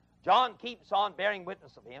 John keeps on bearing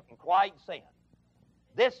witness of him and cried, saying,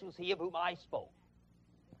 This was he of whom I spoke.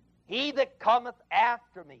 He that cometh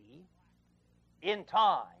after me in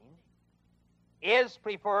time is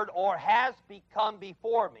preferred or has become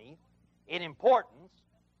before me in importance,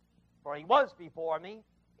 for he was before me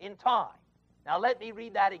in time. Now let me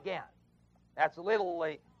read that again. That's a little,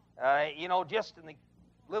 just in the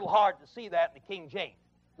little hard to see that in the King James.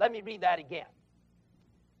 Let me read that again.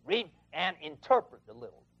 Read and interpret a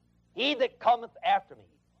little. He that cometh after me.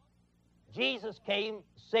 Jesus came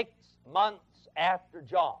 6 months after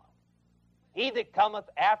John. He that cometh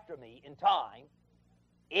after me in time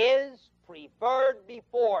is preferred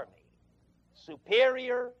before me,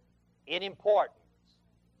 superior in importance,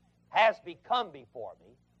 has become before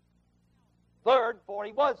me. Third, for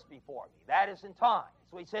he was before me. That is in time.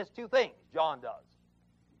 So he says 2 things, John does.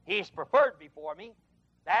 He's preferred before me.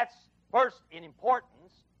 That's first in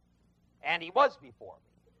importance. And he was before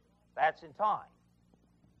me. That's in time.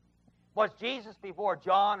 Was Jesus before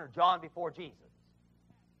John or John before Jesus?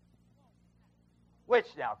 Which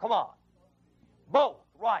now? Come on. Both.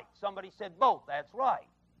 Right. Somebody said both. That's right.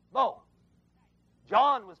 Both.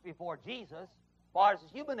 John was before Jesus as far as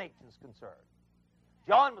his human nature is concerned.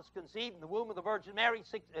 John was conceived in the womb of the Virgin Mary,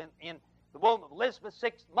 in the womb of Elizabeth,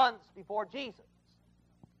 6 months before Jesus.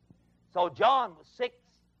 So John was 6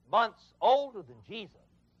 months older than Jesus.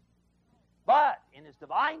 But in his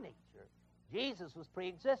divine nature, Jesus was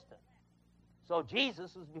pre-existent. So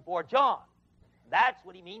Jesus was before John. That's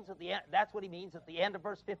what he means at the end. That's what he means at the end of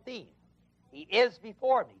verse 15. He is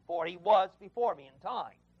before me, for he was before me in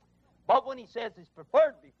time. But when he says he's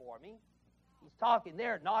preferred before me, he's talking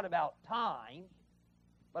there not about time,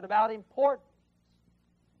 but about importance.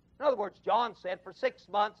 In other words, John said, for 6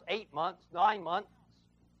 months, 8 months, 9 months,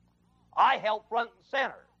 I held front and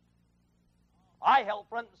center I held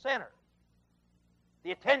front and center.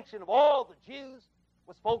 The attention of all the Jews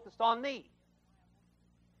was focused on me.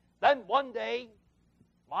 Then one day,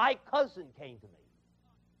 my cousin came to me.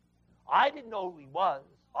 I didn't know who he was.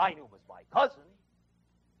 I knew it was my cousin,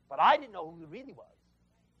 but I didn't know who he really was.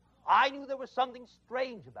 I knew there was something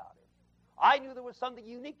strange about him. I knew there was something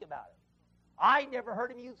unique about him. I never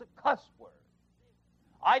heard him use a cuss word.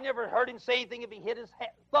 I never heard him say anything if he hit his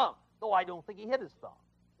thumb, though I don't think he hit his thumb.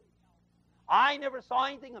 I never saw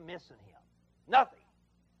anything amiss in him. Nothing.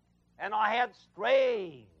 And I had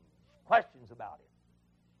strange questions about him.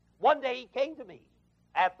 One day he came to me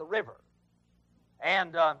at the river,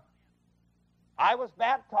 and I was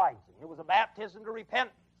baptizing. It was a baptism to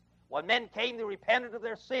repentance. When men came, they repented of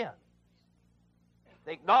their sins.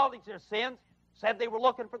 They acknowledged their sins, said they were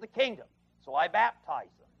looking for the kingdom. So I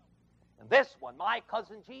baptized them. And this one, my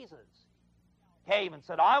cousin Jesus, came and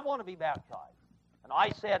said, I want to be baptized. And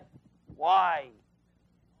I said, why,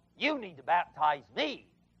 you need to baptize me,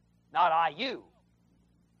 not I you.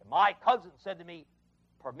 And my cousin said to me,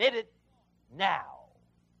 permit it now.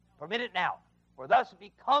 Permit it now. For thus it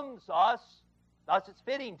becomes us, thus it's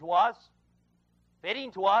fitting to us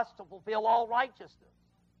to fulfill all righteousness.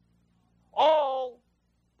 All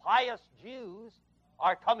pious Jews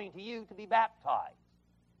are coming to you to be baptized,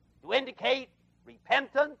 to indicate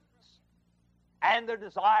repentance and their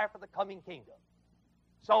desire for the coming kingdom.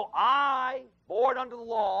 So I, born under the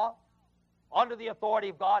law, under the authority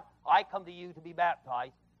of God, I come to you to be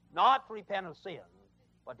baptized, not to repent of sin,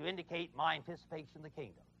 but to indicate my anticipation of the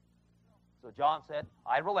kingdom. So John said,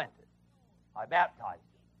 I relented. I baptized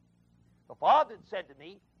him. The Father said to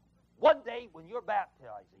me, one day when you're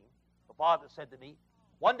baptizing, the Father said to me,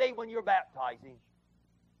 one day when you're baptizing,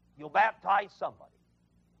 you'll baptize somebody.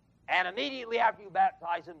 And immediately after you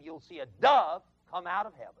baptize him, you'll see a dove come out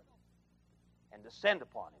of heaven and descend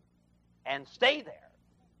upon him and stay there.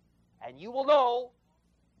 And you will know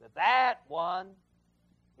that that one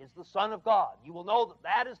is the Son of God. You will know that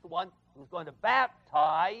that is the one who's going to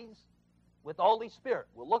baptize with the Holy Spirit.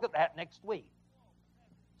 We'll look at that next week.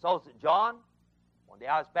 So St. John, one day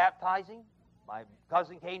I was baptizing. My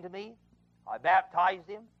cousin came to me. I baptized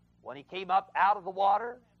him. When he came up out of the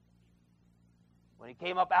water,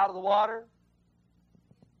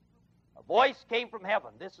 a voice came from heaven.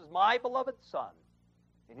 This is my beloved Son,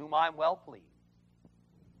 in whom I am well pleased.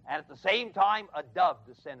 And at the same time, a dove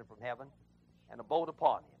descended from heaven and abode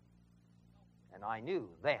upon him. And I knew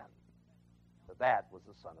then that that was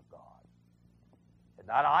the Son of God. And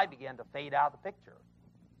that I began to fade out of the picture.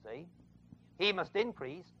 See? He must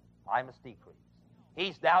increase, I must decrease.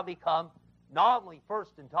 He's now become not only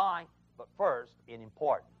first in time, but first in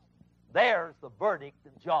importance. There's the verdict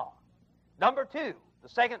of John. Number two, the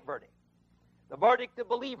second verdict. The verdict of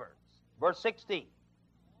believers, verse 16.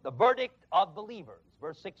 The verdict of believers,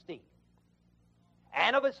 verse 16.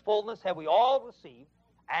 And of his fullness have we all received,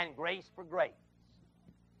 and grace for grace.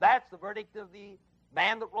 That's the verdict of the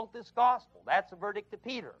man that wrote this gospel. That's the verdict of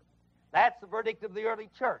Peter. That's the verdict of the early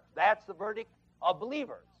church. That's the verdict of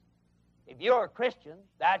believers. If you're a Christian,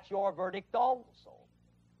 that's your verdict also.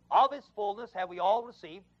 Of his fullness have we all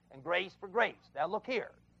received, and grace for grace. Now look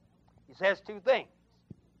here. He says two things.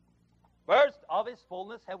 First, of his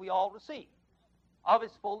fullness have we all received. Of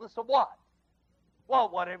his fullness of what? Well,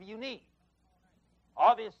 whatever you need.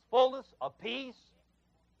 Of his fullness of peace,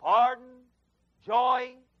 pardon,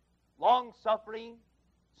 joy, long-suffering,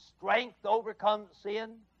 strength to overcome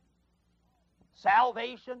sin,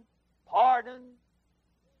 salvation, pardon,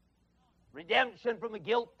 redemption from a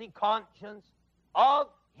guilty conscience, of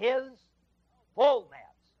his fullness,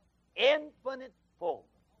 infinite fullness,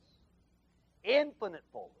 infinite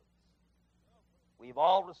fullness, we've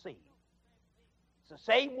all received. It's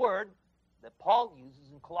the same word that Paul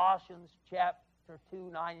uses in Colossians chapter 2,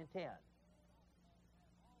 9, and 10.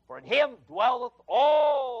 For in him dwelleth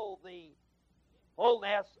all the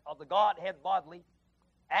fullness of the Godhead bodily,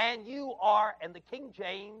 and you are, and the King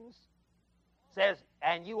James says,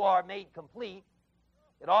 and you are made complete.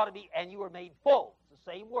 It ought to be, and you are made full. It's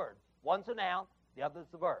the same word. One's a noun, the other's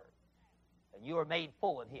the verb. And you are made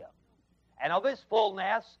full in him. And of his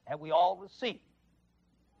fullness have we all received.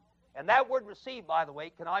 And that word receive, by the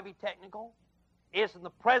way, can I be technical? Is in the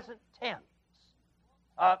present tense,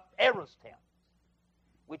 aorist tense,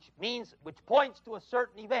 which points to a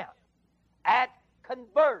certain event. At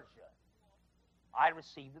conversion, I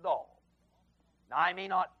received it all. Now, I may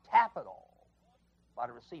not tap it all, but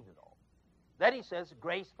I received it all. Then he says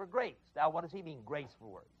grace for grace. Now, what does he mean, grace for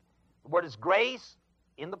words? The word is grace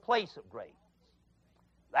in the place of grace.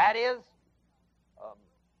 That is,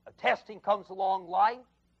 a testing comes along life,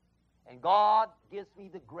 And God gives me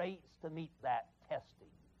the grace to meet that testing.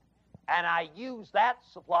 And I use that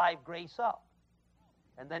supply of grace up.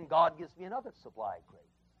 And then God gives me another supply of grace.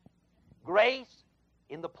 Grace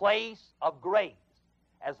in the place of grace.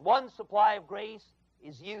 As one supply of grace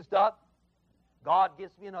is used up, God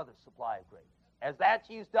gives me another supply of grace. As that's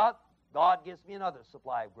used up, God gives me another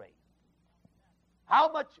supply of grace.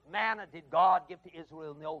 How much manna did God give to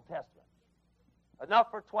Israel in the Old Testament?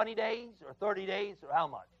 Enough for 20 days or 30 days or how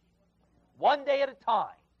much? One day at a time.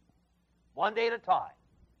 One day at a time.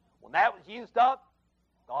 When that was used up,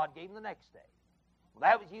 God gave him the next day. When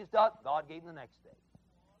that was used up, God gave him the next day.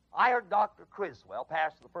 I heard Dr. Criswell,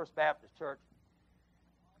 pastor of the First Baptist Church,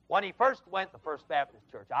 when he first went to the First Baptist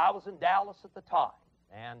Church. I was in Dallas at the time,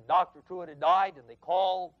 and Dr. Truett had died, and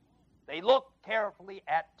they looked carefully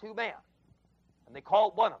at two men, and they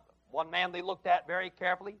called one of them. One man they looked at very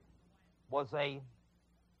carefully was a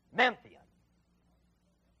Memphian,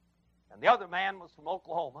 and the other man was from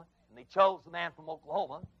Oklahoma, and they chose the man from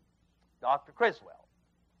Oklahoma, Dr. Criswell.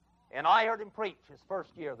 And I heard him preach his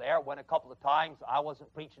first year there. Went a couple of times. I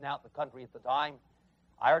wasn't preaching out in the country at the time.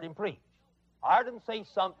 I heard him preach. I heard him say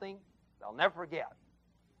something that I'll never forget.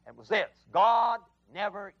 It was this: God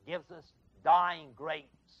never gives us dying grace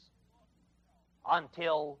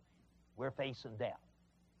until we're facing death.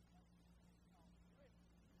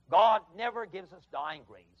 God never gives us dying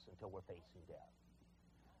grace until we're facing death.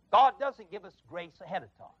 God doesn't give us grace ahead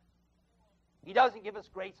of time. He doesn't give us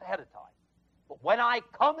grace ahead of time. But when I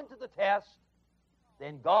come into the test,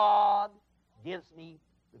 then God gives me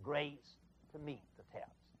the grace to meet the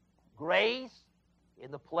test. Grace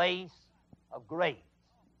in the place of grace.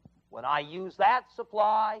 When I use that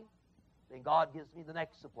supply, then God gives me the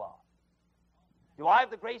next supply. Do I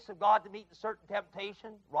have the grace of God to meet a certain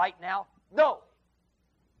temptation right now? No.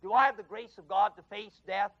 Do I have the grace of God to face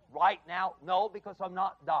death right now? No, because I'm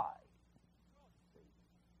not died.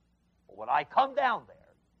 But when I come down there,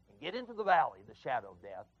 get into the valley, the shadow of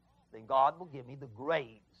death, then God will give me the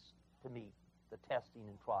grace to meet the testing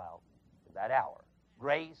and trial in that hour.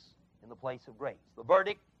 Grace in the place of grace. The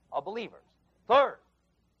verdict of believers. Third,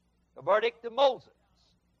 the verdict of Moses.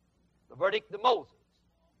 The verdict of Moses.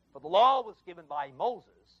 For the law was given by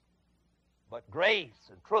Moses, but grace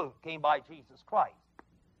and truth came by Jesus Christ.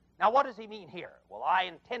 Now, what does he mean here? Well, I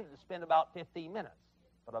intended to spend about 15 minutes,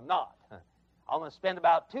 but I'm not. I'm going to spend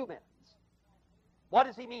about 2 minutes. What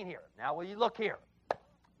does he mean here? Now, will you look here?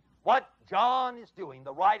 What John is doing,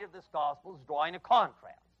 the writer of this gospel, is drawing a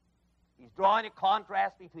contrast. He's drawing a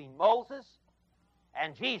contrast between Moses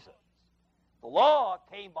and Jesus. The law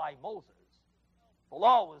came by Moses. The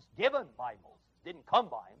law was given by Moses. Didn't come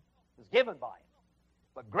by him. It was given by him.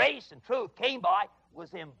 But grace and truth came by,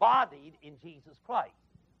 was embodied in Jesus Christ.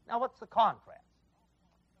 Now, what's the contrast?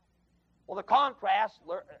 Well, the contrast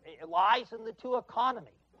lies in the two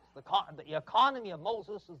economies. The economy of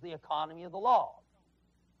Moses is the economy of the law.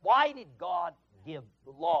 Why did God give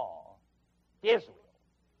the law to Israel?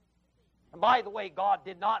 And by the way, God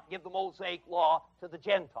did not give the Mosaic law to the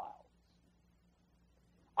Gentiles.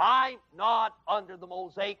 I'm not under the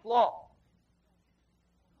Mosaic law.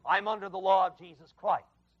 I'm under the law of Jesus Christ.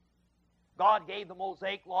 God gave the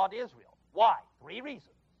Mosaic law to Israel. Why? 3 reasons.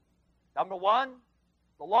 Number 1,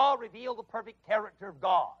 the law revealed the perfect character of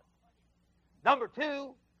God. Number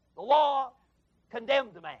 2, the law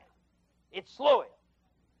condemned the man. It slew him.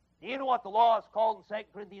 Do you know what the law is called in 2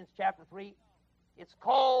 Corinthians chapter 3? It's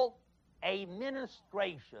called a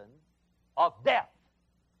ministration of death.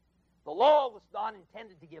 The law was not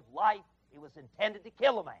intended to give life. It was intended to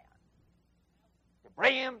kill a man, to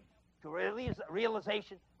bring him to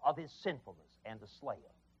realization of his sinfulness and to slay him.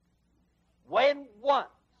 When once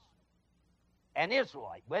an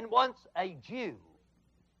Israelite, when once a Jew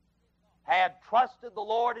had trusted the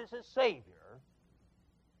Lord as his Savior,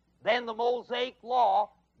 then the Mosaic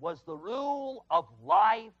law was the rule of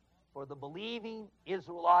life for the believing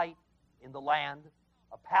Israelite in the land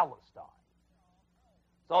of Palestine.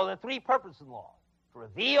 So there are 3 purposes in law: to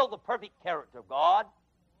reveal the perfect character of God,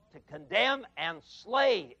 to condemn and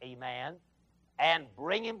slay a man, and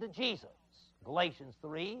bring him to Jesus. Galatians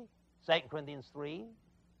 3, 2 Corinthians 3.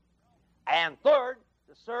 And third,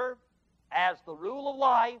 to serve as the rule of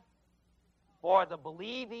life for the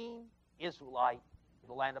believing Israelite in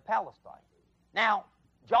the land of Palestine. Now,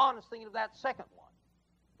 John is thinking of that second one.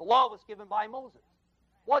 The law was given by Moses.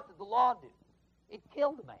 What did the law do? It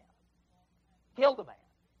killed a man. Killed a man.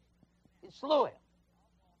 It slew him.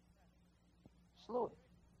 Slew him.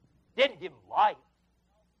 Didn't give him life.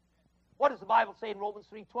 What does the Bible say in Romans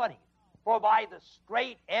 3:20? For by the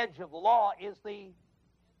straight edge of the law is the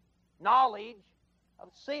knowledge of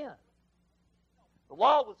sin. The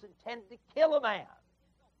law was intended to kill a man,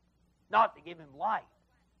 not to give him life.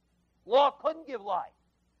 The law couldn't give life.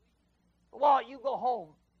 The law, you go home,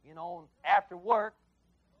 after work,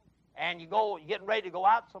 and you're getting ready to go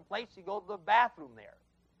out someplace, you go to the bathroom there,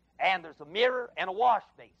 and there's a mirror and a wash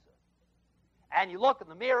basin. And you look in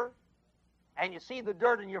the mirror, and you see the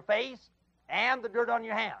dirt in your face and the dirt on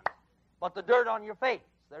your hands. But the dirt on your face,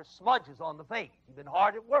 there's smudges on the face. You've been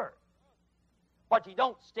hard at work. But you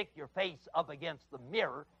don't stick your face up against the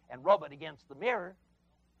mirror and rub it against the mirror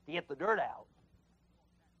to get the dirt out.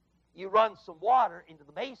 You run some water into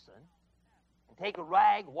the basin and take a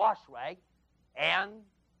wash rag, and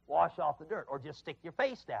wash off the dirt, or just stick your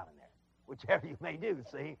face down in there, whichever you may do,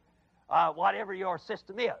 see, whatever your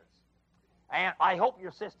system is. And I hope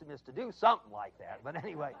your system is to do something like that. But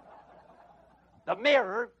anyway, the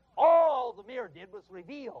mirror, all the mirror did was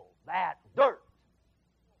reveal that dirt.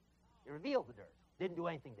 It revealed the dirt. Didn't do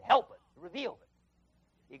anything to help it. It revealed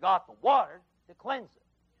it. You got the water to cleanse it.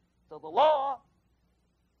 So the law,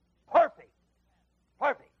 perfect.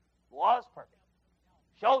 Perfect. The law is perfect.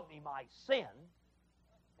 Showed me my sin,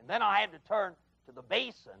 and then I had to turn to the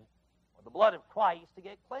basin or the blood of Christ to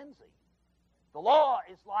get cleansing. The law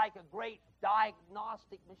is like a great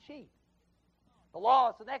diagnostic machine. The law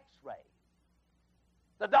is an X-ray.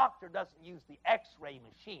 The doctor doesn't use the X-ray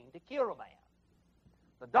machine to cure a man.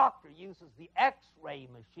 The doctor uses the X-ray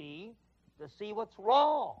machine to see what's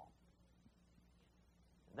wrong.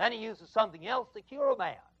 And then he uses something else to cure a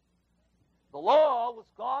man. The law was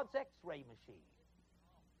God's X-ray machine.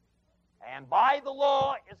 And by the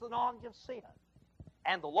law is the knowledge of sin.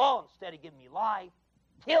 And the law, instead of giving me life,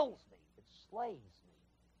 kills me. It slays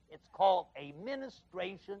me. It's called a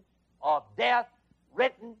ministration of death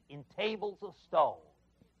written in tables of stone.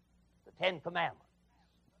 The Ten Commandments.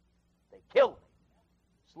 They killed me,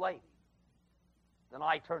 slay me. Then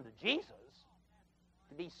I turned to Jesus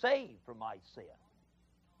to be saved from my sin.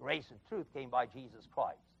 Grace and truth came by Jesus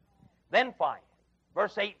Christ. Then finally,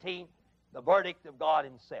 verse 18, the verdict of God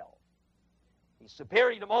himself. He's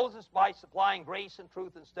superior to Moses by supplying grace and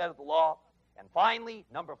truth instead of the law. And finally,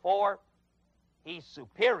 number 4, he's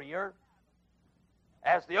superior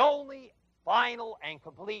as the only final and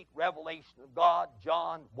complete revelation of God.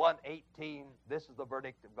 John 1:18, this is the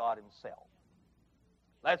verdict of God himself.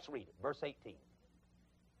 Let's read it, verse 18.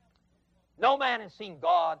 No man has seen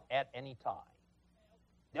God at any time.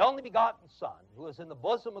 The only begotten Son, who is in the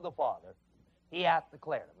bosom of the Father, he hath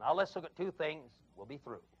declared him. Now let's look at two things. We'll be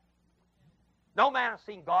through. No man has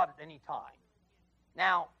seen God at any time.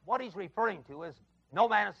 Now, what he's referring to is no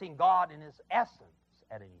man has seen God in his essence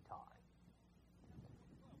at any time.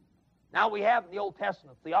 Now, we have in the Old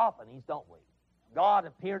Testament theophanies, don't we? God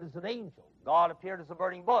appeared as an angel. God appeared as a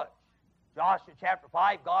burning bush. Joshua chapter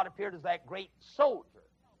 5, God appeared as that great soldier.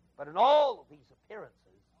 But in all of these appearances,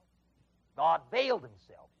 God veiled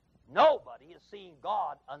himself. Nobody has seen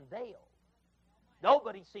God unveiled.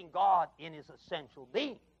 Nobody's seen God in his essential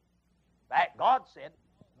being. In fact, God said,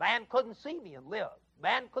 man couldn't see me and live.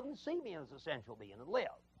 Man couldn't see me in his essential being and live.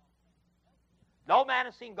 No man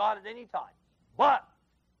has seen God at any time. But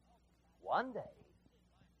one day,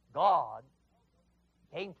 God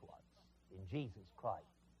came to us in Jesus Christ.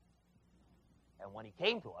 And when he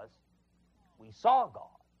came to us, we saw God.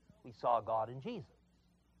 We saw God in Jesus.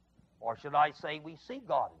 Or should I say, we see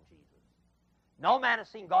God in Jesus. No man has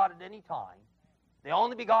seen God at any time. The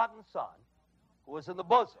only begotten Son, who is in the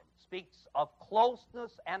bosom, speaks of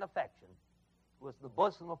closeness and affection, who is in the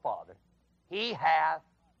bosom of the Father, he hath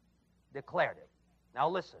declared it. Now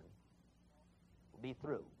listen, we'll be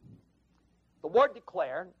through. The word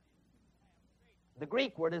declare, the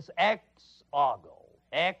Greek word is exago.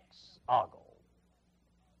 Exago.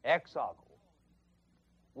 Exago.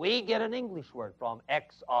 We get an English word from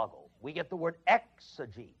exago. We get the word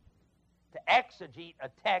exegete. To exegete a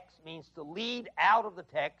text means to lead out of the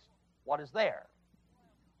text what is there.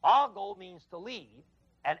 Ago means to lead,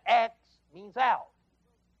 and ex means out.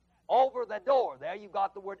 Over the door there, you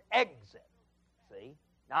got the word exit. See?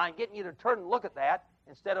 Now I'm getting you to turn and look at that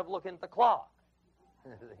instead of looking at the clock.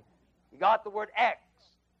 You got the word ex.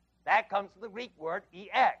 That comes from the Greek word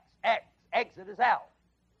ex. Ex. Exit is out.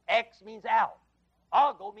 Ex means out.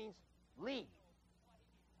 Ago means lead.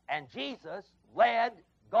 And Jesus led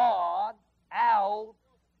God out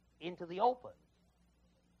into the open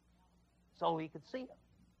so he could see him.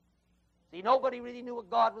 See, nobody really knew what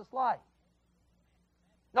God was like.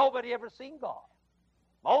 Nobody ever seen God.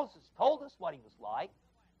 Moses told us what he was like.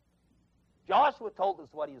 Joshua told us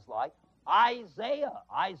what he was like.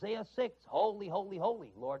 Isaiah 6, holy, holy,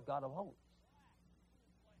 holy, Lord God of hosts.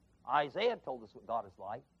 Isaiah told us what God is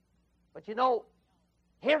like. But you know,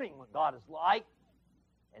 hearing what God is like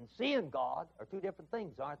and seeing God are two different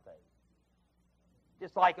things, aren't they?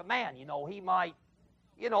 Just like a man, he might,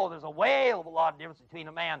 there's a whale of a lot of difference between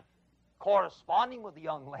a man corresponding with a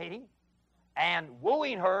young lady and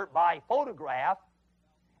wooing her by photograph.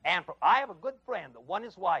 And I have a good friend that won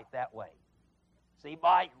his wife that way. See,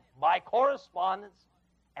 by correspondence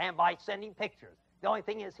and by sending pictures. The only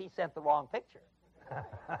thing is he sent the wrong picture.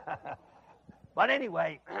 But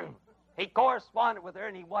anyway, he corresponded with her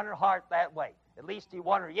and he won her heart that way. At least he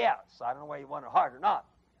won her yes. I don't know whether he won her heart or not.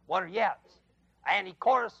 Won her yes. And he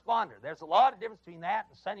corresponded. There's a lot of difference between that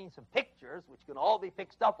and sending some pictures, which can all be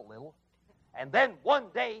fixed up a little. And then one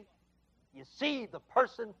day, you see the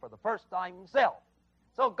person for the first time himself.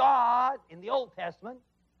 So God, in the Old Testament,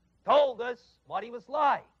 told us what he was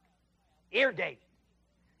like. Ear date.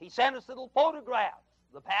 He sent us little photographs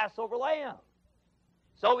of the Passover lamb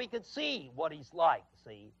so we could see what he's like,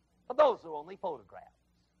 see. But those are only photographs.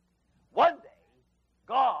 One day,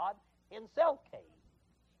 God himself came.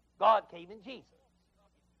 God came in Jesus.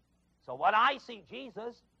 So when I see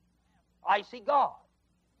Jesus, I see God.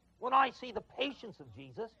 When I see the patience of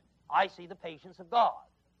Jesus, I see the patience of God.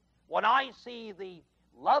 When I see the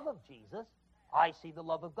love of Jesus, I see the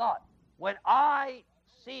love of God. When I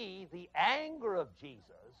see the anger of Jesus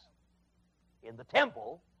in the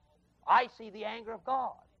temple, I see the anger of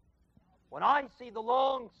God. When I see the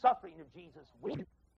long suffering of Jesus,